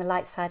dark and the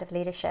light side of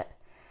leadership,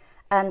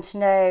 and to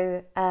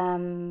know,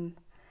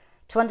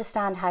 to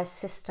understand how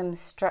systems,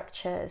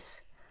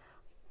 structures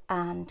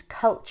and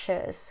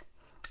cultures,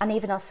 and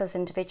even us as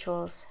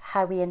individuals,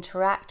 how we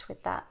interact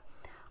with that,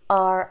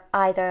 are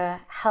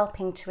either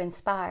helping to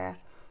inspire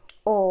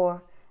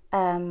or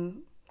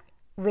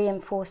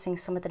reinforcing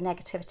some of the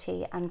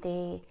negativity and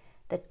the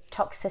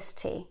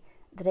toxicity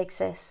that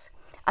exists.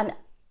 And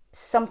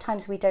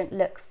sometimes we don't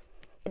look...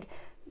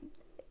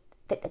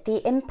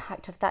 The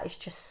impact of that is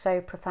just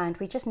so profound.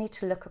 We just need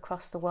to look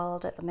across the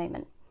world at the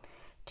moment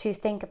to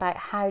think about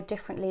how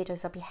different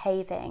leaders are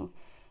behaving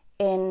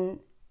in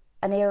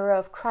an era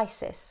of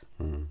crisis.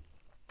 Mm.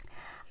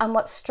 And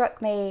what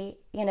struck me,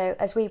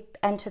 as we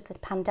entered the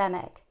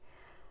pandemic,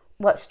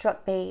 what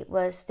struck me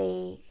was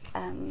the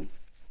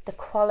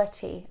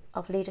quality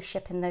of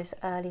leadership in those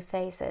early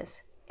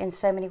phases in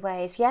so many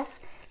ways.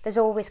 Yes, there's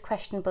always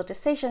questionable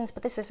decisions,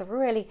 but this is a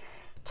really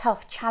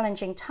tough,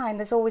 challenging time.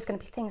 There's always going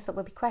to be things that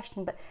will be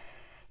questioned, but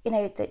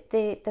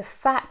the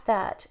fact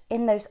that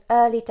in those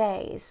early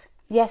days,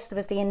 yes, there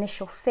was the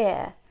initial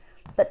fear,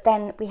 but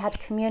then we had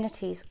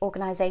communities,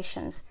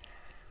 organisations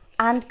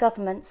and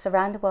governments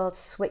around the world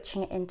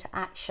switching it into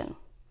action.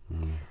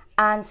 Mm.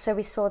 And so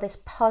we saw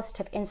this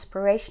positive,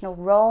 inspirational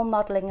role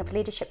modelling of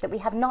leadership that we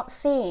have not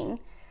seen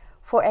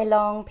for a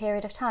long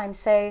period of time.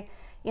 So,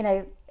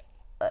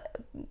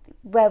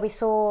 where we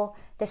saw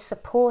this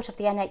support of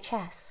the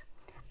NHS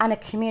and a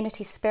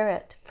community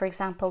spirit, for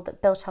example,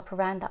 that built up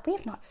around that. We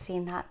have not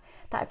seen that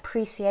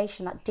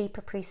appreciation, that deep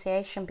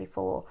appreciation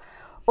before.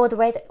 Or the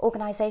way that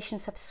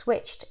organisations have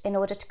switched in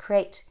order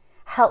to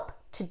help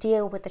to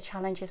deal with the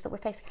challenges that we're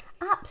facing.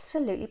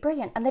 Absolutely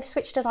brilliant. And they've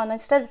switched it on.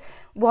 Instead of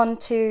 1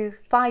 to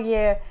 5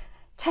 year,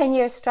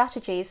 10-year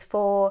strategies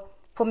for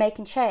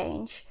making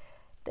change,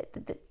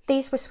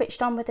 these were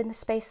switched on within the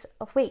space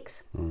of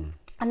weeks. Mm.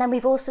 And then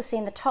we've also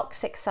seen the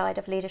toxic side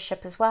of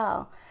leadership as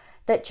well,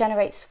 that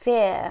generates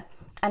fear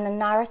and a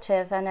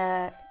narrative and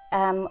a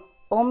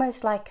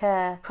almost like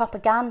a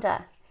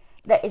propaganda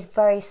that is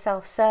very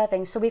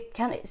self-serving. So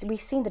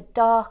we've seen the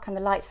dark and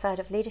the light side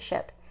of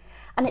leadership,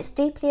 and it's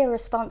deeply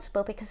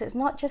irresponsible because it's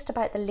not just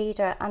about the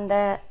leader and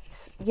their,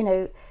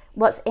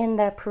 what's in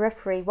their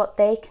periphery, what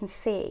they can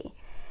see.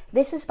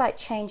 This is about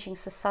changing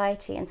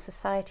society and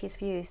society's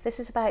views. This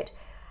is about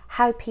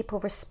how people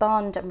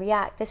respond and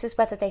react. This is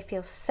whether they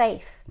feel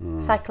safe,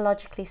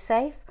 psychologically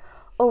safe,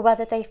 or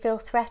whether they feel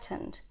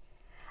threatened.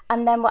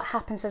 And then what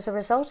happens as a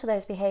result of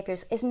those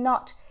behaviours is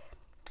not...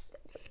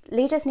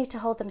 Leaders need to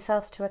hold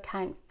themselves to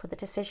account for the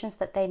decisions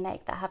that they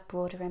make that have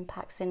broader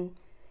impacts in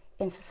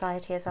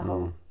society as a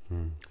whole.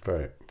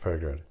 Very, very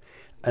good.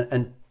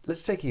 And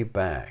let's take you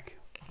back.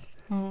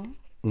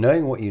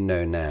 Knowing what you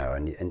know now,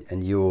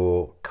 and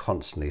you're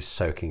constantly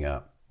soaking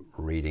up,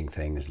 reading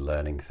things,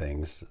 learning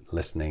things,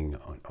 listening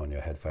on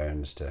your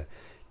headphones to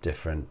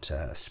different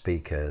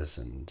speakers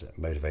and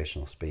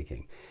motivational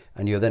speaking,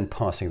 and you're then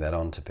passing that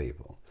on to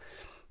people.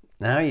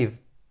 Now you've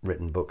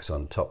written books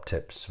on top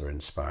tips for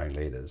inspiring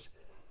leaders.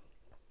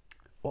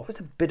 What was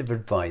the bit of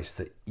advice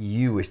that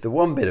you wish, the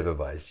one bit of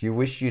advice you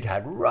wish you'd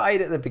had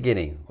right at the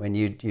beginning when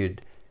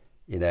you'd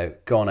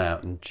gone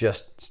out and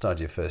just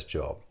started your first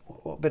job?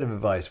 What bit of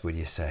advice would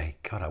you say,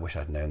 God, I wish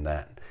I'd known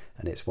that?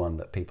 And it's one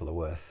that people are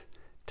worth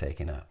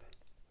taking up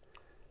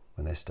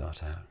when they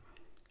start out.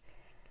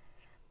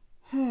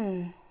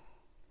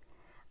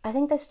 I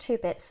think there's two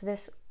bits. So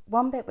there's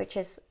one bit which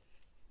is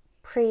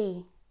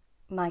pre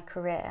my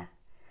career,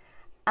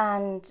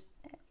 and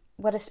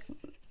what is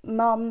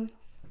Mum,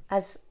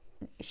 as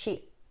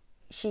she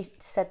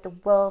said, the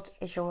world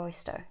is your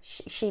oyster.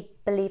 She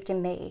believed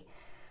in me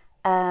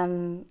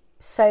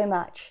so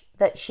much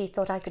that she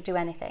thought I could do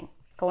anything.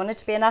 If I wanted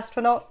to be an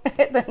astronaut,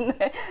 then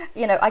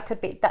I could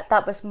be.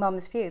 That was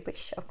Mum's view,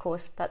 which of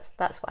course that's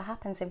what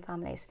happens in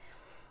families.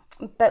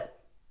 But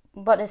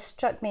what has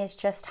struck me is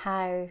just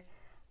how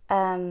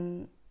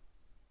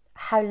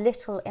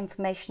little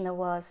information there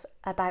was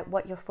about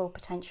what your full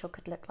potential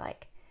could look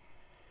like.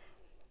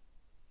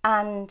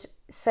 And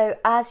so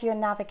as you're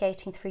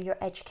navigating through your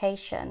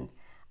education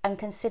and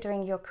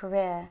considering your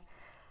career,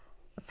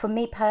 for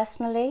me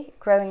personally,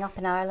 growing up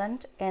in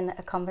Ireland in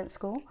a convent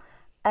school,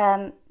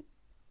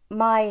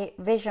 my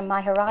vision,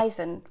 my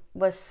horizon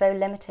was so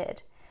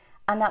limited.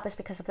 And that was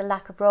because of the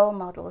lack of role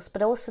models,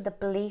 but also the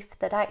belief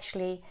that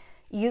actually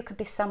you could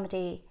be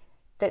somebody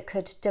that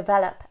could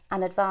develop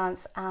and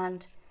advance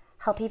and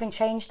help even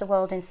change the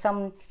world in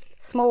some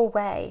small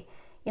way.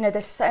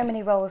 There's so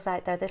many roles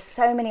out there, there's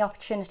so many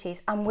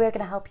opportunities, and we're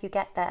going to help you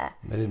get there.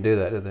 They didn't do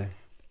that, did they?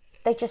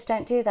 they just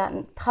don't do that.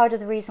 And part of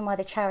the reason why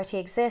the charity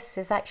exists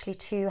is actually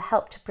to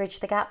help to bridge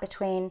the gap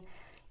between,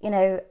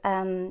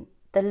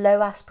 the low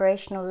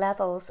aspirational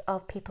levels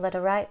of people that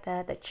are out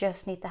there that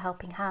just need the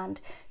helping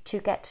hand to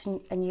get to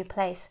a new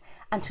place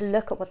and to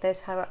look at what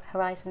those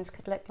horizons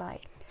could look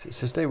like.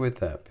 So stay with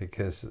that,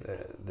 because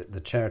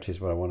the charity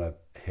is what I want to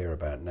hear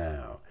about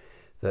now.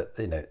 That,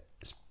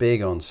 it's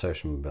big on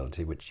social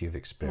mobility, which you've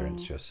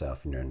experienced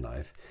yourself in your own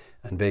life,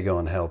 and big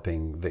on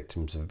helping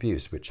victims of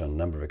abuse, which on a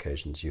number of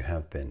occasions you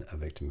have been a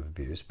victim of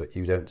abuse, but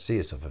you don't see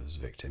yourself as a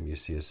victim. You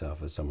see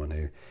yourself as someone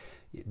who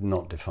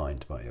not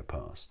defined by your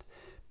past.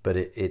 But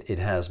it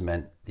has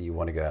meant that you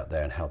want to go out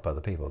there and help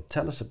other people.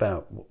 Tell us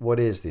about what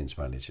is the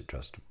Inspiring Leadership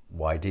Trust?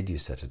 Why did you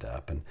set it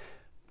up? And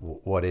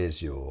what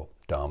is your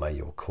dharma,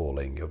 your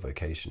calling, your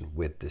vocation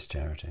with this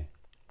charity?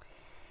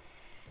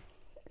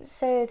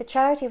 So the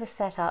charity was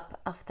set up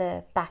off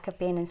the back of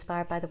being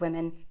inspired by the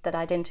women that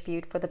I'd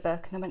interviewed for the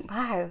book. And I went,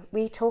 wow,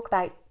 we talk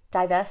about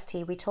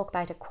diversity, we talk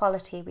about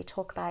equality, we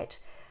talk about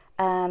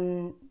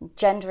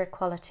gender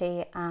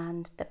equality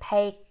and the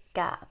pay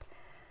gap.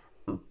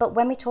 But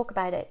when we talk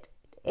about it,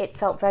 it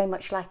felt very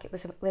much like it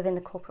was within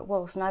the corporate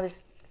walls. And I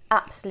was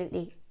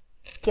absolutely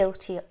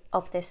guilty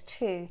of this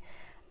too.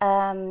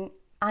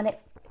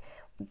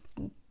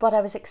 What I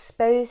was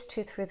exposed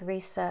to through the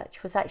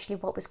research was actually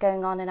what was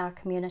going on in our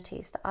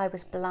communities that I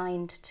was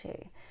blind to.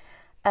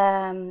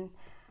 And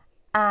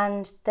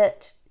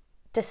that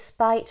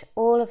despite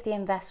all of the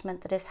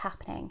investment that is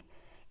happening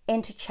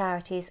into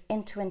charities,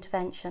 into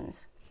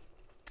interventions,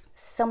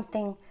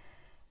 something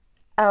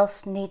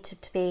else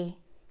needed to be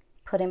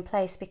put in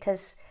place,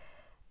 because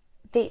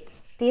the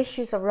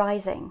issues are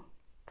rising.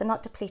 They're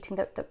not depleting,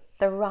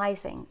 they're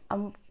rising.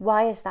 And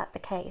why is that the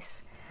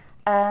case?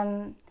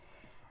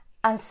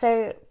 And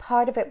so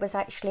part of it was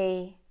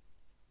actually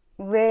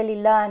really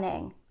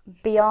learning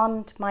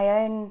beyond my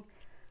own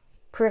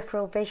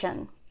peripheral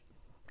vision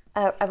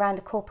around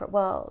the corporate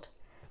world,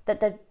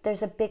 that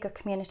there's a bigger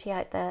community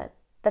out there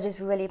that is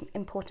really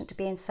important to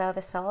be in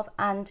service of.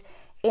 And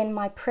in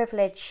my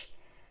privilege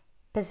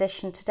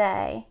position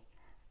today,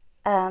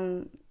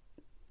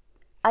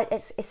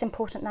 it's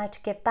important now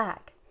to give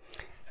back.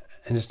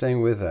 And just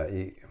staying with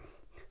that,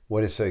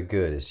 what is so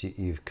good is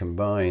you've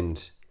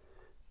combined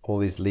all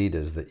these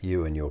leaders that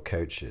you and your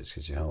coaches,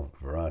 because you have a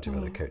variety of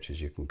other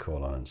coaches you can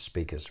call on and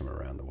speakers from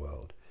around the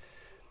world.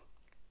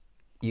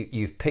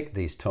 You've picked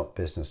these top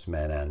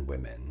businessmen and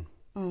women,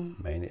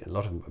 mainly a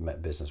lot of them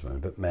businesswomen,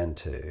 but men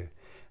too,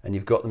 and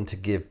you've got them to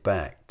give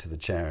back to the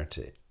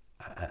charity,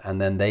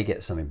 and then they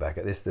get something back.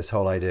 This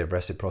whole idea of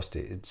reciprocity,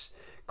 it's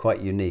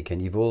quite unique,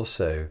 and you've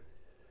also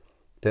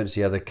don't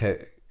see other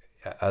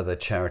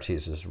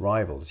charities as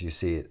rivals. You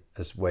see it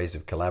as ways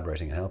of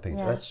collaborating and helping.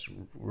 Yeah. That's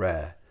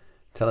rare.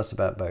 Tell us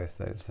about both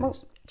those things. Well,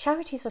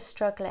 charities are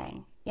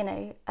struggling.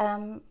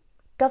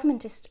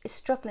 Government is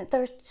struggling.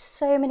 There are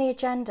so many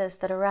agendas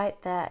that are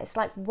out there. It's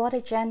like, what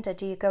agenda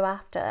do you go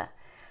after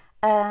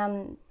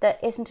that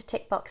isn't a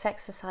tick box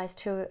exercise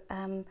to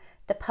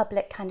the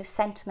public kind of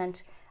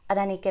sentiment at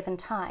any given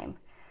time?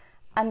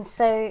 And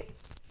so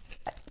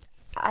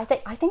I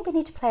think we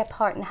need to play a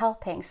part in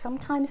helping.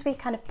 Sometimes we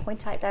kind of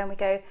point out there and we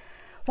go,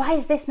 why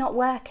is this not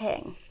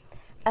working?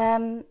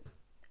 And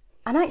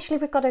actually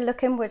we've got to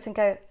look inwards and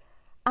go,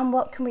 and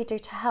what can we do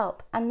to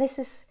help? And this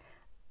is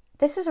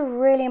a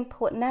really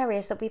important area,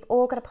 is that we've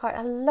all got a part.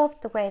 I love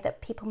the way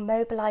that people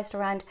mobilised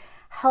around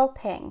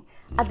helping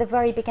at the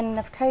very beginning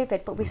of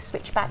COVID, but we've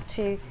switched back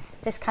to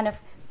this kind of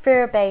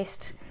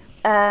fear-based,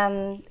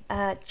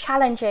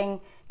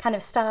 challenging kind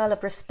of style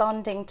of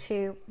responding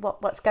to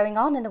what's going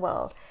on in the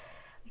world.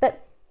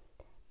 But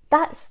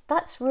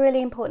that's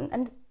really important,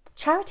 and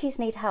charities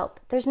need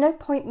help. There's no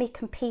point me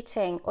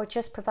competing or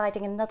just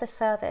providing another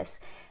service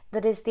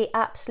that is the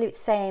absolute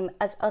same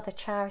as other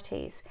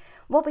charities.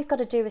 What we've got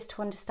to do is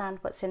to understand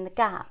what's in the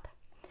gap.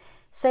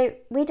 So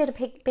we did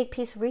a big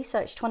piece of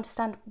research to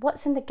understand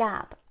what's in the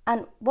gap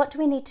and what do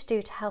we need to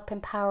do to help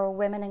empower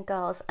women and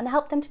girls and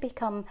help them to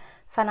become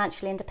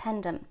financially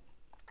independent.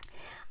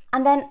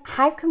 And then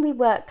how can we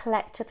work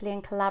collectively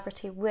and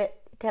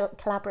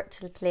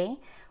collaboratively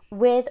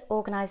with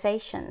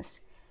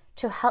organisations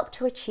to help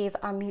to achieve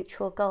our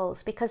mutual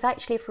goals? Because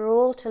actually, if we're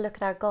all to look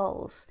at our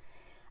goals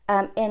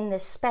in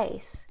this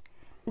space,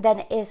 then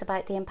it is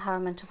about the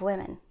empowerment of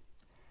women.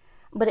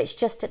 But it's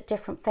just at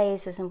different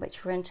phases in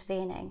which we're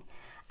intervening.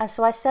 And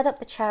so I set up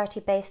the charity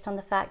based on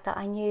the fact that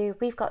I knew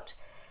we've got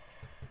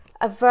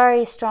a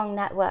very strong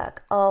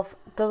network of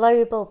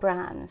global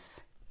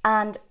brands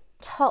and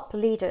top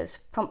leaders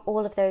from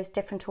all of those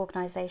different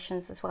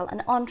organisations as well,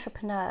 and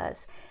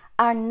entrepreneurs.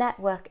 Our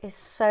network is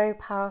so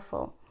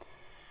powerful.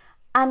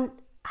 And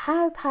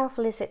how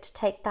powerful is it to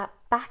take that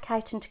back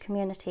out into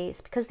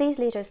communities? Because these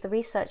leaders, the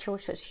research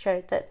also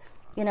showed that,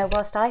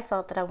 whilst I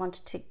felt that I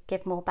wanted to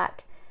give more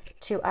back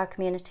to our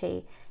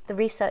community, the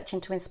research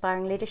into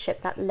inspiring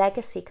leadership, that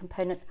legacy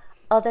component,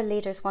 other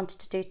leaders wanted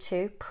to do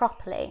too,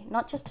 properly,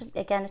 not just,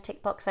 again, a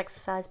tick box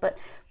exercise, but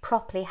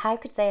properly. How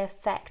could they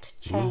affect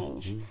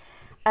change?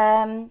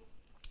 And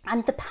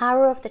the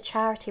power of the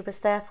charity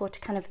was therefore to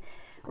kind of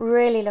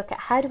really look at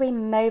how do we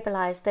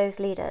mobilize those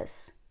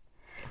leaders,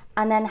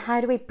 and then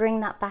how do we bring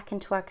that back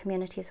into our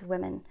communities of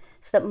women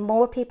so that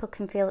more people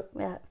can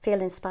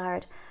feel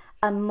inspired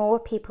and more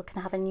people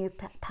can have a new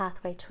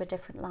pathway to a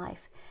different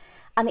life.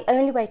 And the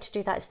only way to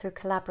do that is through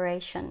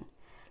collaboration,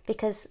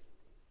 because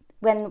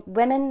when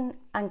women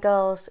and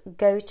girls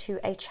go to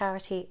a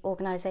charity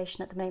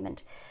organisation at the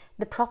moment,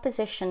 the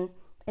proposition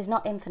is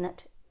not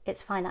infinite,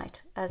 it's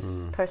finite,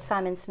 as per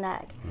Simon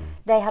Sinek.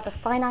 They have a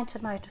finite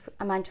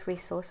amount of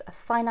resource, a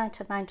finite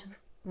amount of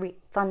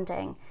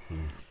funding,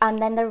 and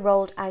then they're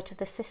rolled out of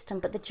the system.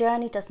 But the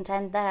journey doesn't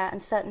end there,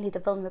 and certainly the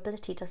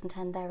vulnerability doesn't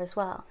end there as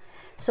well.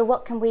 So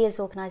what can we as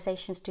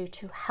organisations do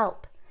to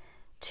help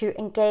to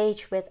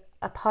engage with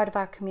a part of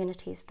our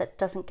communities that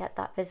doesn't get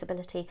that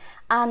visibility,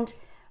 and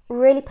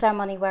really put our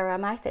money where our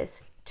mouth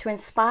is, to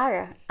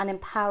inspire and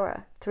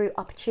empower through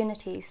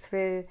opportunities,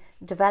 through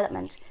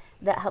development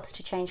that helps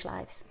to change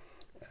lives.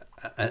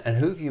 And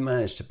who have you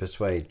managed to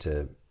persuade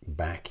to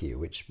back you?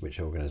 Which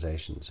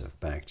organisations have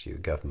backed you?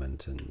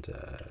 Government and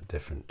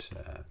different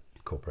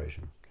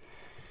corporations?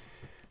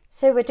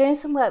 So we're doing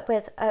some work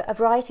with a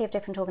variety of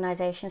different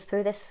organisations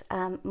through this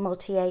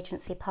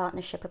multi-agency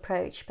partnership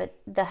approach, but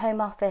the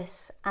Home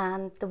Office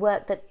and the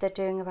work that they're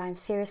doing around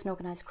serious and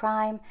organised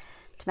crime,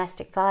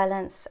 domestic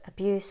violence,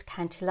 abuse,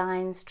 county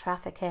lines,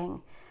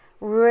 trafficking,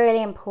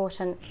 really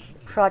important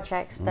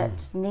projects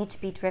that need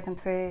to be driven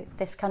through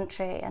this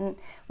country. And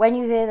when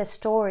you hear the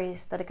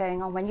stories that are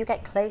going on, when you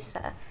get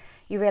closer,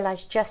 you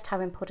realise just how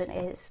important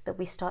it is that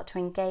we start to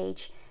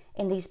engage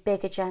in these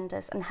big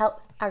agendas and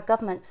help our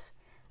governments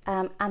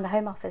and the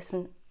Home Office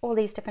and all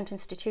these different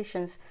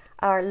institutions,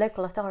 our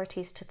local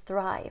authorities, to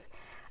thrive.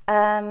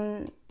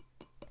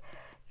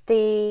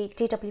 The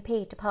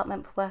DWP,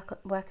 Department for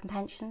Work and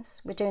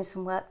Pensions, we're doing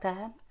some work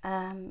there,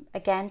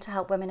 again, to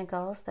help women and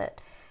girls that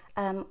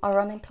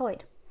are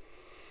unemployed.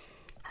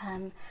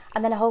 And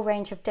then a whole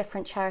range of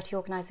different charity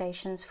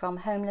organisations, from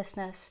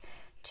homelessness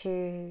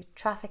to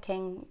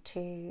trafficking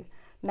to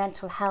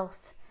mental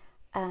health,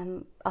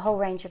 a whole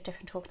range of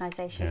different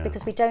organisations,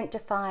 because we don't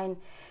define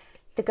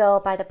the girl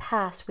by the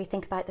past, we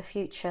think about the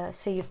future.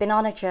 So you've been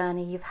on a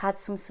journey, you've had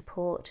some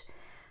support,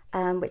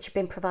 which has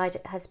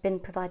been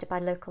provided by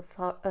local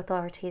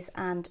authorities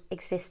and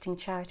existing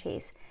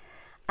charities.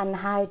 And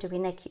how do we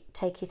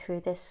take you through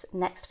this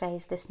next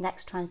phase, this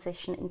next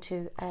transition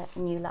into a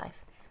new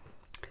life?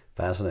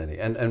 Fascinating.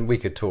 And we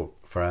could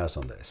talk for hours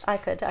on this. I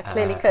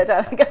clearly could.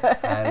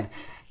 And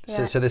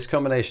so this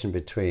combination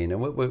between,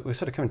 and we're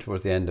sort of coming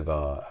towards the end of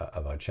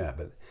our chat,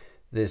 but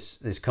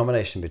this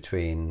combination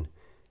between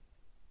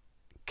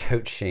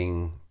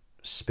coaching,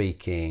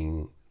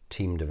 speaking,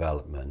 team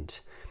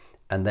development,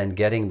 and then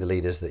getting the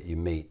leaders that you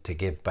meet to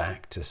give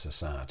back to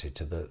society,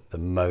 to the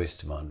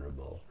most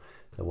vulnerable,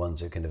 the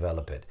ones who can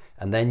develop it.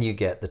 And then you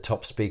get the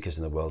top speakers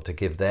in the world to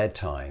give their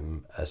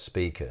time as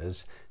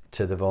speakers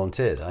to the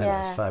volunteers. I think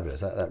that's fabulous,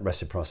 that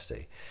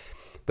reciprocity.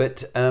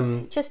 But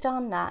just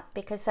on that,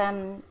 because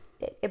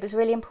it was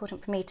really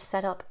important for me to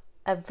set up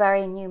a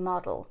very new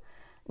model,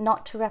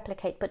 not to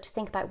replicate, but to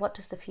think about what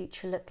does the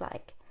future look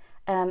like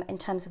in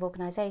terms of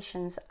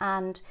organisations.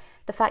 And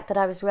the fact that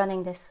I was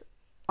running this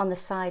on the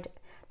side,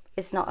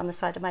 it's not on the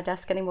side of my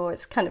desk anymore,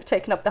 it's kind of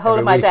taken up the whole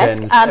of my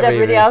desk and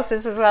everybody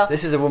else's as well.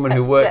 This is a woman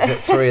who works at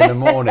 3 a.m.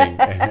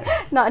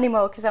 Not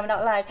anymore, because I'm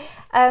not allowed.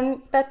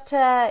 But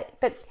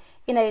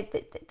you know,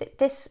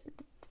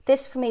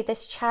 this for me,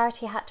 this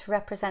charity had to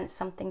represent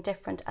something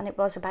different, and it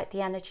was about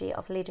the energy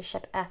of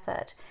leadership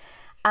effort,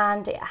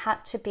 and it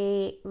had to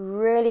be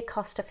really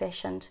cost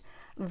efficient,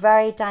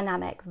 very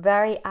dynamic,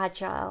 very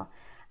agile,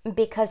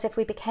 because if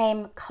we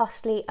became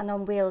costly and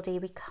unwieldy,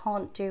 we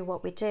can't do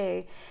what we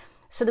do.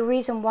 So the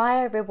reason why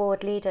I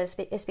reward leaders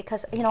is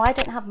because, you know, I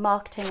don't have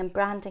marketing and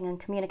branding and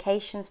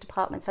communications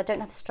departments. I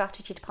don't have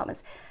strategy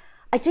departments.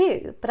 I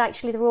do, but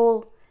actually they're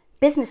all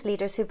business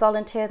leaders who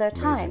volunteer their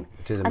time.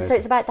 And so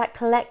it's about that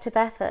collective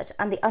effort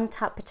and the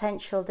untapped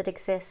potential that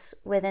exists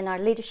within our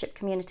leadership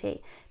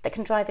community that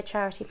can drive a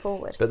charity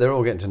forward. But they're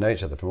all getting to know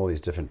each other from all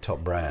these different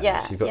top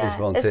brands. You've got these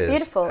volunteers. It's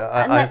beautiful.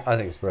 I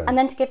think it's brilliant. And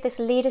then to give this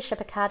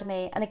leadership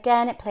academy, and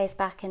again it plays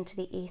back into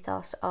the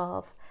ethos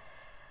of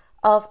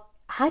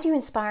how do you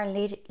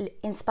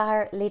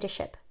inspire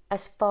leadership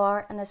as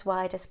far and as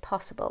wide as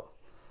possible.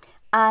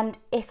 And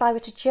if I were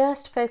to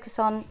just focus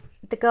on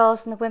the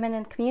girls and the women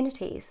in the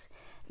communities,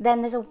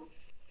 then there's a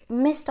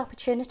missed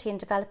opportunity in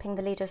developing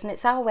the leaders, and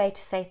it's our way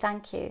to say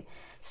thank you.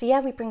 So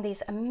we bring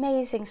these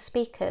amazing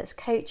speakers,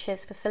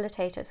 coaches,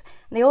 facilitators,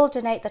 and they all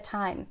donate their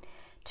time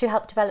to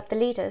help develop the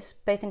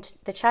leaders, both in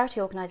the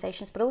charity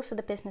organisations, but also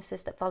the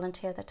businesses that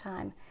volunteer their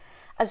time,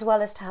 as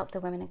well as to help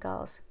the women and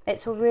girls.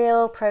 It's a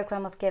real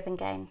programme of give and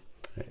gain.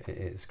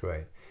 It's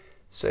great.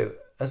 So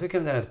as we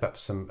come down to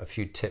perhaps a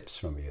few tips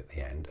from you at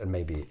the end, and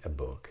maybe a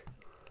book,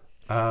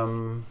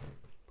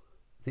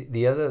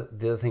 the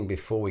other thing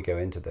before we go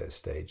into those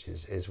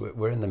stages is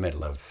we're in the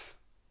middle of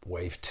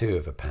wave 2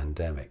 of a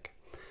pandemic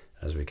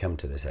as we come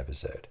to this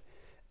episode.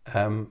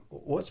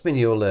 What's been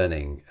your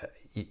learning?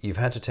 you've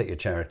had to take your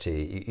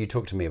charity. You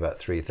talked to me about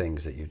 3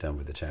 things that you've done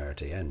with the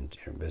charity and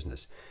your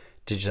business: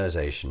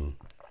 digitization,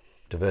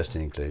 diversity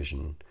and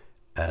inclusion,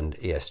 and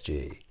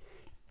ESG,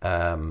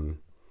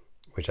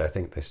 which I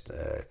think this,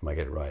 if I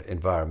get it right,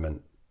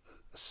 environment,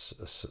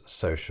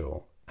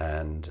 social,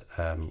 and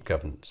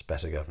governance,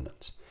 better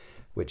governance,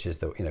 which is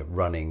the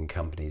running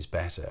companies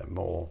better,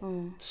 more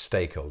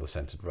stakeholder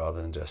centered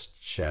rather than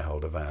just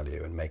shareholder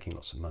value and making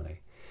lots of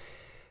money.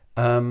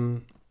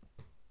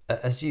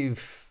 As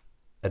you've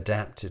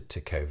adapted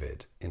to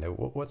COVID,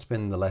 what's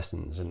been the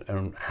lessons,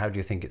 and how do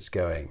you think it's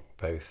going?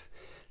 Both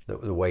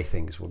the way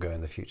things will go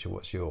in the future.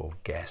 What's your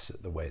guess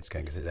at the way it's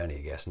going? Because it's only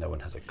a guess. No one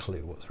has a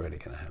clue what's really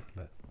going to happen.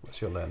 But what's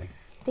your learning?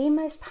 The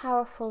most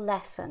powerful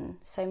lesson,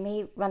 so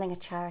me running a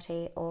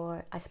charity,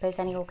 or I suppose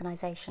any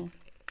organisation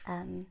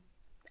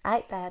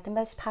out there, the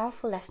most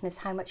powerful lesson is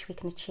how much we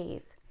can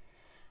achieve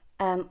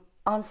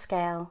on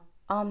scale,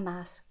 en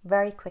masse,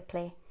 very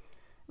quickly,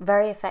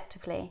 very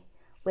effectively,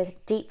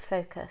 with deep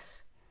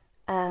focus,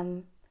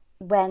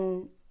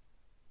 when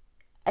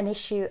an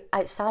issue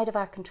outside of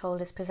our control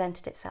has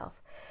presented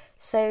itself.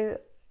 So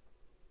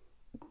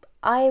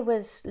I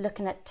was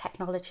looking at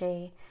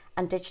technology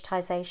and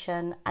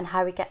digitization and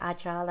how we get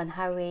agile and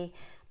how we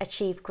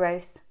achieve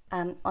growth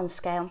on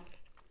scale.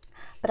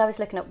 But I was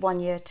looking at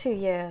 1 year, 2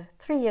 year,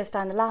 3 years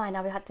down the line.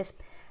 I had this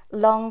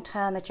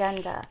long-term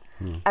agenda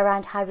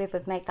around how we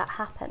would make that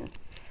happen.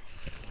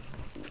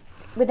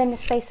 Within the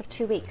space of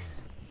 2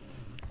 weeks,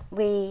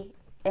 we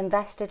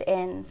invested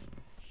in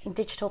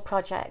digital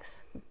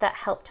projects that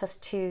helped us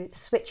to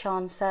switch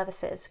on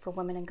services for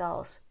women and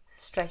girls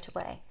straight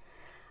away.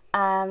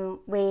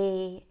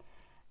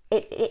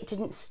 It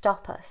didn't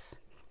stop us.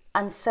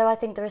 And so I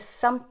think there is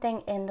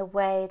something in the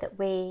way that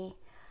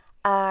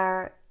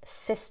our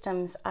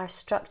systems, our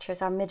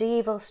structures, our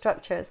medieval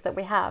structures that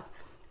we have,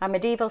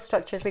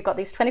 we've got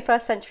these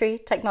 21st century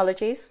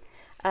technologies,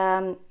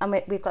 and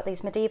we've got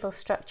these medieval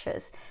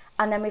structures,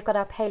 and then we've got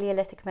our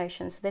Paleolithic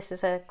emotions. This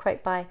is a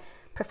quote by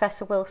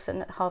Professor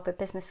Wilson at Harvard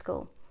Business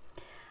School.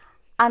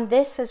 And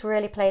this has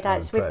really played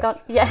out. So we've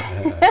got,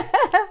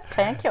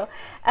 thank you.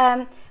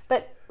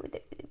 But,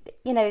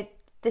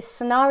 the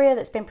scenario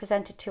that's been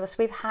presented to us,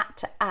 we've had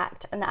to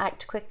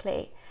act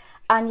quickly.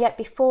 And yet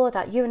before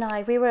that, you and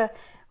I, we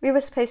were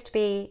supposed to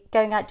be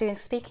going out doing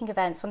speaking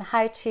events on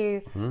how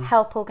to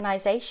help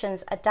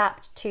organisations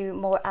adapt to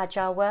more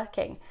agile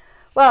working.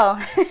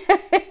 Well,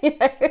 we've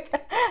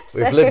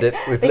lived it.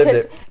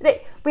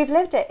 We've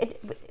lived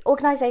it.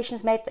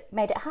 Organisations made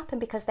it happen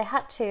because they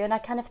had to. And I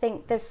kind of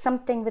think there's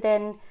something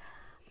within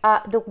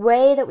the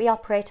way that we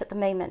operate at the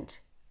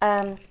moment.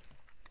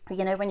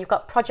 When you've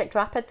got Project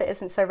Rapid that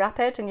isn't so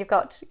rapid, and you've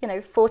got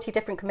 40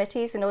 different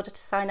committees in order to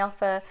sign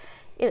off a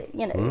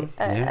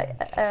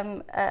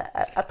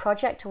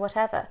project or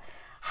whatever.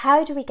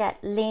 How do we get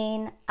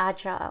lean,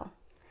 agile,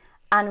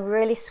 and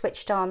really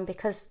switched on?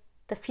 Because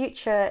the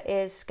future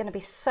is going to be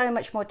so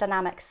much more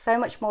dynamic, so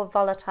much more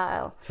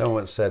volatile. Someone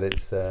once said,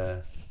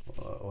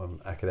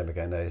 an academic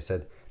I know, he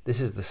said, this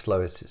is the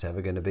slowest it's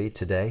ever going to be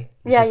today.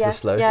 This is the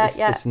slowest.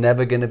 It's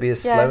never going to be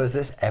as slow as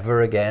this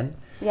ever again.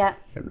 Yeah.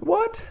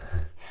 What?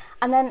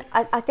 And then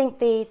I think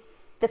the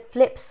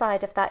flip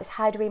side of that is,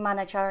 how do we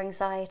manage our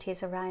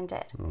anxieties around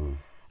it?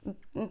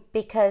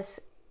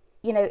 Because,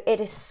 it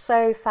is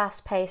so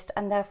fast paced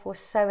and therefore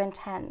so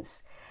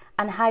intense.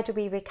 And how do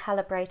we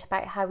recalibrate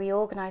about how we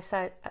organize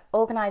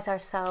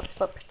ourselves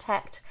but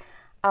protect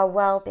our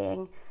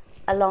well-being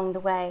along the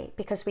way?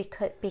 Because we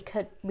could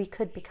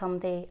become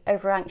the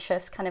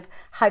over-anxious, kind of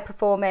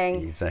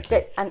high-performing,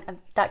 exactly, and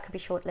that could be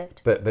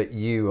short-lived. But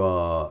you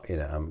are,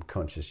 I'm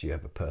conscious you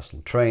have a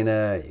personal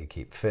trainer, you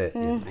keep fit,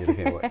 you're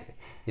looking at what,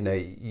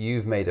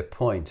 you've made a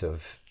point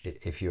of,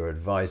 if you're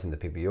advising the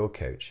people you're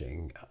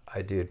coaching,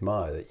 I do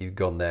admire that you've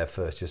gone there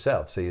first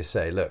yourself. So you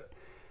say, look,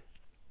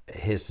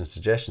 here's some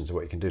suggestions of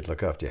what you can do to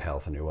look after your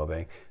health and your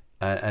well-being,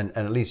 and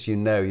at least you're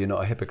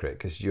not a hypocrite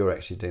because you're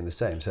actually doing the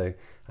same. So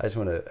I just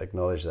want to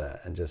acknowledge that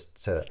and just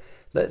say that.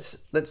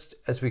 Let's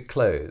as we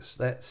close,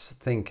 let's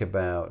think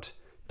about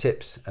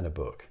tips and a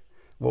book.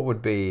 What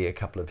would be a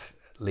couple of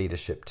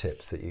leadership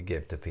tips that you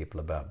give to people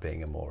about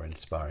being a more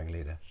inspiring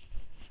leader?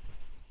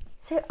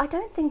 So I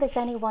don't think there's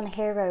any one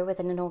hero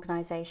within an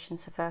organisation,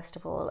 so first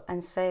of all,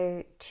 and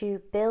so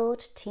to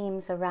build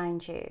teams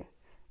around you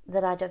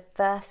that are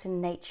diverse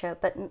in nature,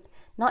 but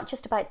not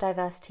just about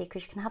diversity,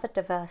 because you can have a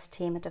diverse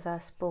team, a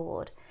diverse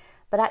board,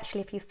 but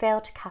actually if you fail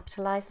to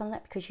capitalise on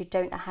it because you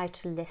don't know how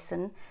to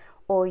listen,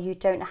 or you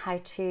don't know how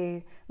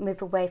to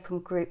move away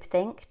from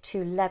groupthink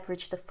to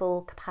leverage the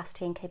full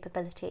capacity and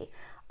capability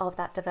of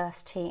that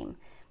diverse team,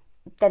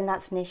 then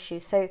that's an issue.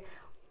 So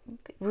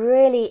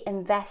really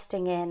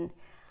investing in,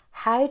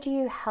 how do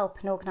you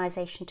help an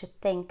organisation to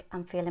think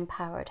and feel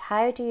empowered?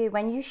 How do you,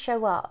 when you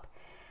show up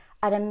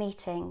at a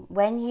meeting,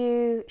 when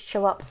you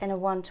show up in a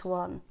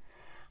one-to-one,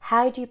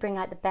 how do you bring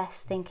out the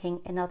best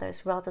thinking in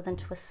others rather than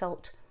to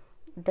assault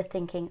the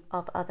thinking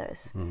of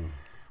others?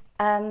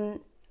 And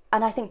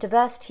I think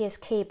diversity is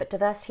key, but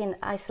diversity in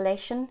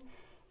isolation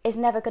is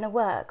never going to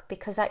work,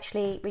 because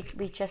actually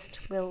we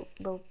just will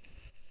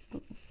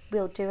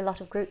we'll do a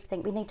lot of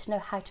groupthink. We need to know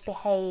how to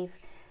behave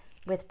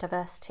with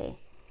diversity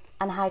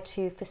and how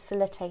to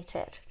facilitate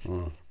it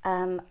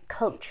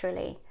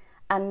culturally,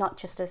 and not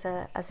just as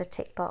a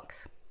tick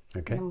box.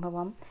 Okay. Number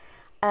one.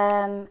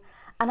 And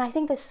I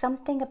think there's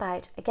something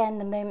about, again,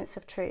 the moments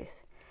of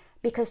truth,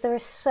 because there are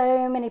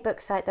so many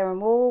books out there.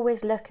 I'm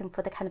always looking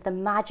for the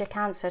magic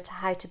answer to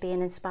how to be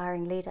an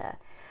inspiring leader.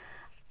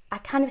 I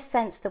kind of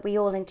sense that we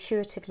all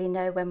intuitively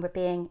know when we're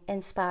being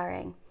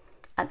inspiring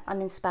and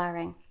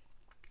uninspiring,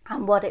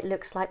 and what it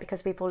looks like,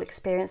 because we've all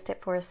experienced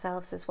it for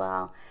ourselves as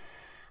well.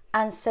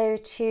 And so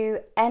to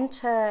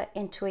enter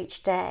into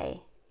each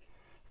day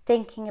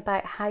thinking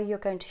about how you're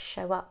going to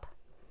show up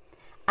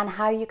and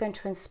how you're going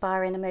to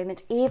inspire in a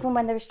moment, even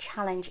when there's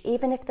challenge,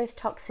 even if there's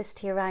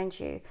toxicity around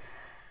you,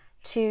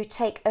 to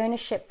take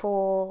ownership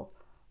for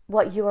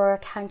what you are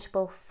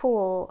accountable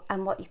for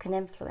and what you can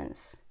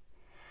influence,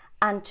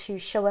 and to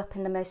show up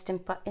in the most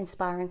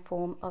inspiring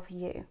form of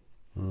you.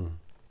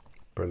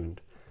 Brilliant.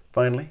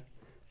 Finally,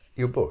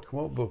 your book.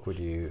 What book would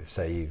you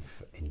say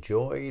you've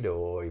enjoyed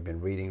or you've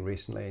been reading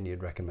recently and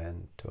you'd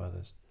recommend to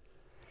others?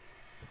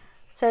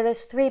 So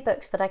there's 3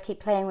 books that I keep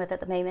playing with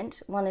at the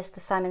moment. One is the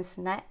Simon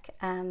Sinek,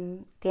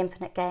 The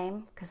Infinite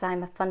Game, because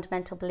I'm a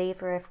fundamental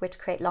believer if we're to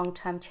create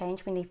long-term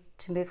change, we need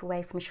to move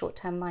away from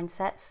short-term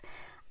mindsets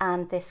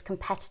and this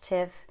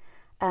competitive,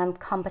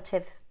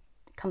 combative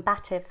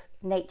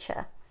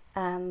nature,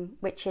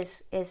 which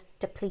is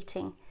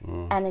depleting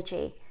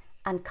energy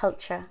and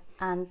culture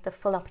and the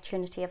full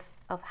opportunity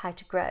of how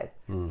to grow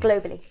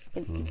globally,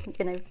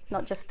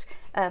 not just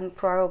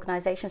for our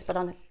organisations, but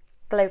on a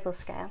global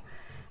scale.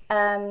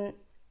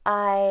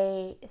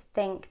 I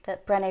think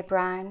that Brené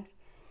Brown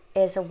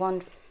is a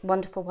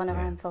wonderful one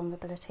around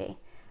vulnerability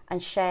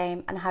and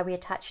shame, and how we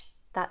attach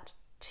that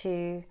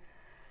to,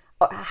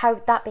 or how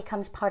that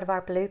becomes part of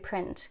our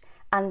blueprint,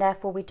 and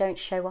therefore we don't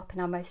show up in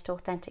our most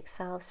authentic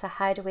selves. So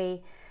how do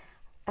we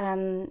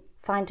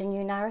find a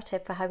new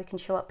narrative for how we can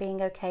show up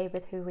being okay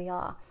with who we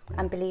are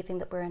and believing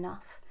that we're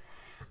enough?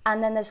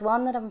 And then there's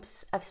one that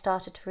I've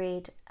started to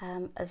read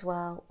as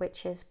well,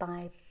 which is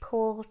by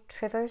Paul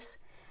Trivers,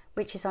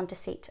 which is on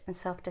deceit and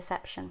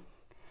self-deception.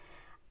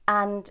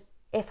 And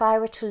if I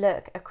were to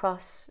look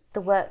across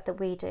the work that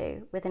we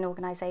do within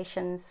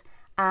organisations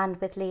and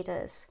with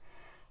leaders,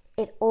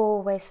 it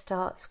always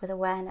starts with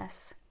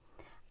awareness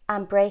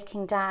and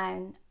breaking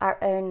down our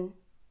own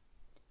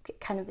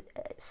kind of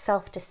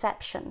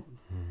self-deception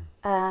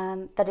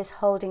that is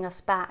holding us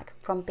back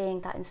from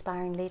being that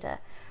inspiring leader.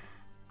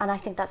 And I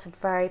think that's a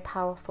very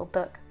powerful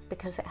book,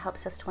 because it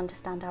helps us to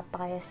understand our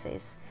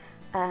biases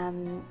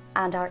and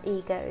our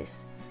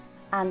egos,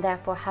 and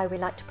therefore how we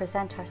like to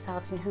present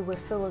ourselves and who we're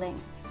fooling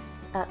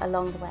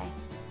along the way.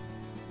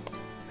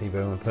 Lee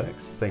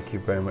Bowman-Perks, thank you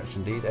very much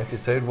indeed.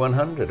 Episode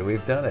 100,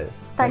 we've done it.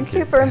 Thank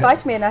you for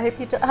inviting me, and I hope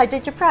I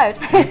did you proud.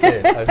 You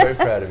did. I was very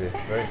proud of you,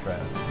 very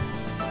proud.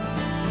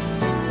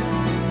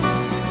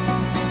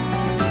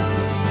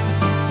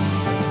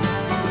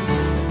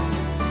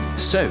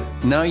 So,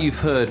 now you've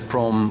heard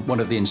from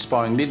one of the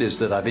inspiring leaders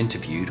that I've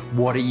interviewed,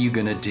 what are you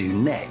going to do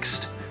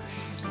next?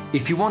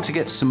 If you want to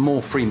get some more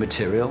free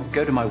material,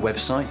 go to my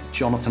website,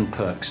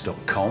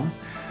 jonathanperks.com,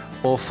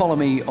 or follow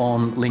me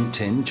on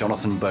LinkedIn,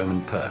 Jonathan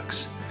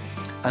Bowman-Perks.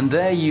 And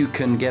there you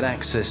can get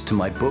access to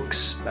my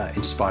books,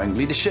 Inspiring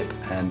Leadership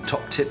and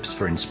Top Tips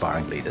for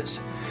Inspiring Leaders.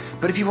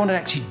 But if you want to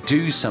actually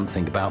do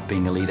something about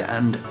being a leader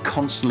and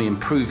constantly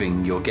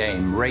improving your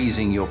game,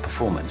 raising your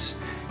performance,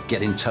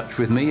 get in touch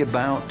with me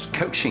about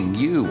coaching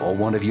you or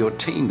one of your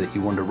team that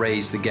you want to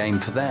raise the game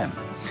for them.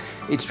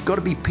 It's got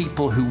to be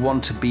people who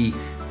want to be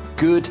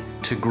good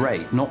to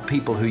great, not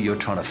people who you're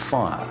trying to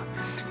fire.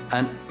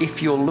 And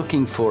if you're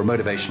looking for a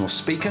motivational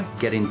speaker,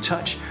 get in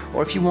touch.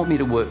 Or if you want me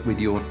to work with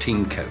your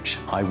team coach,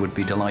 I would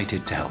be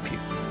delighted to help you.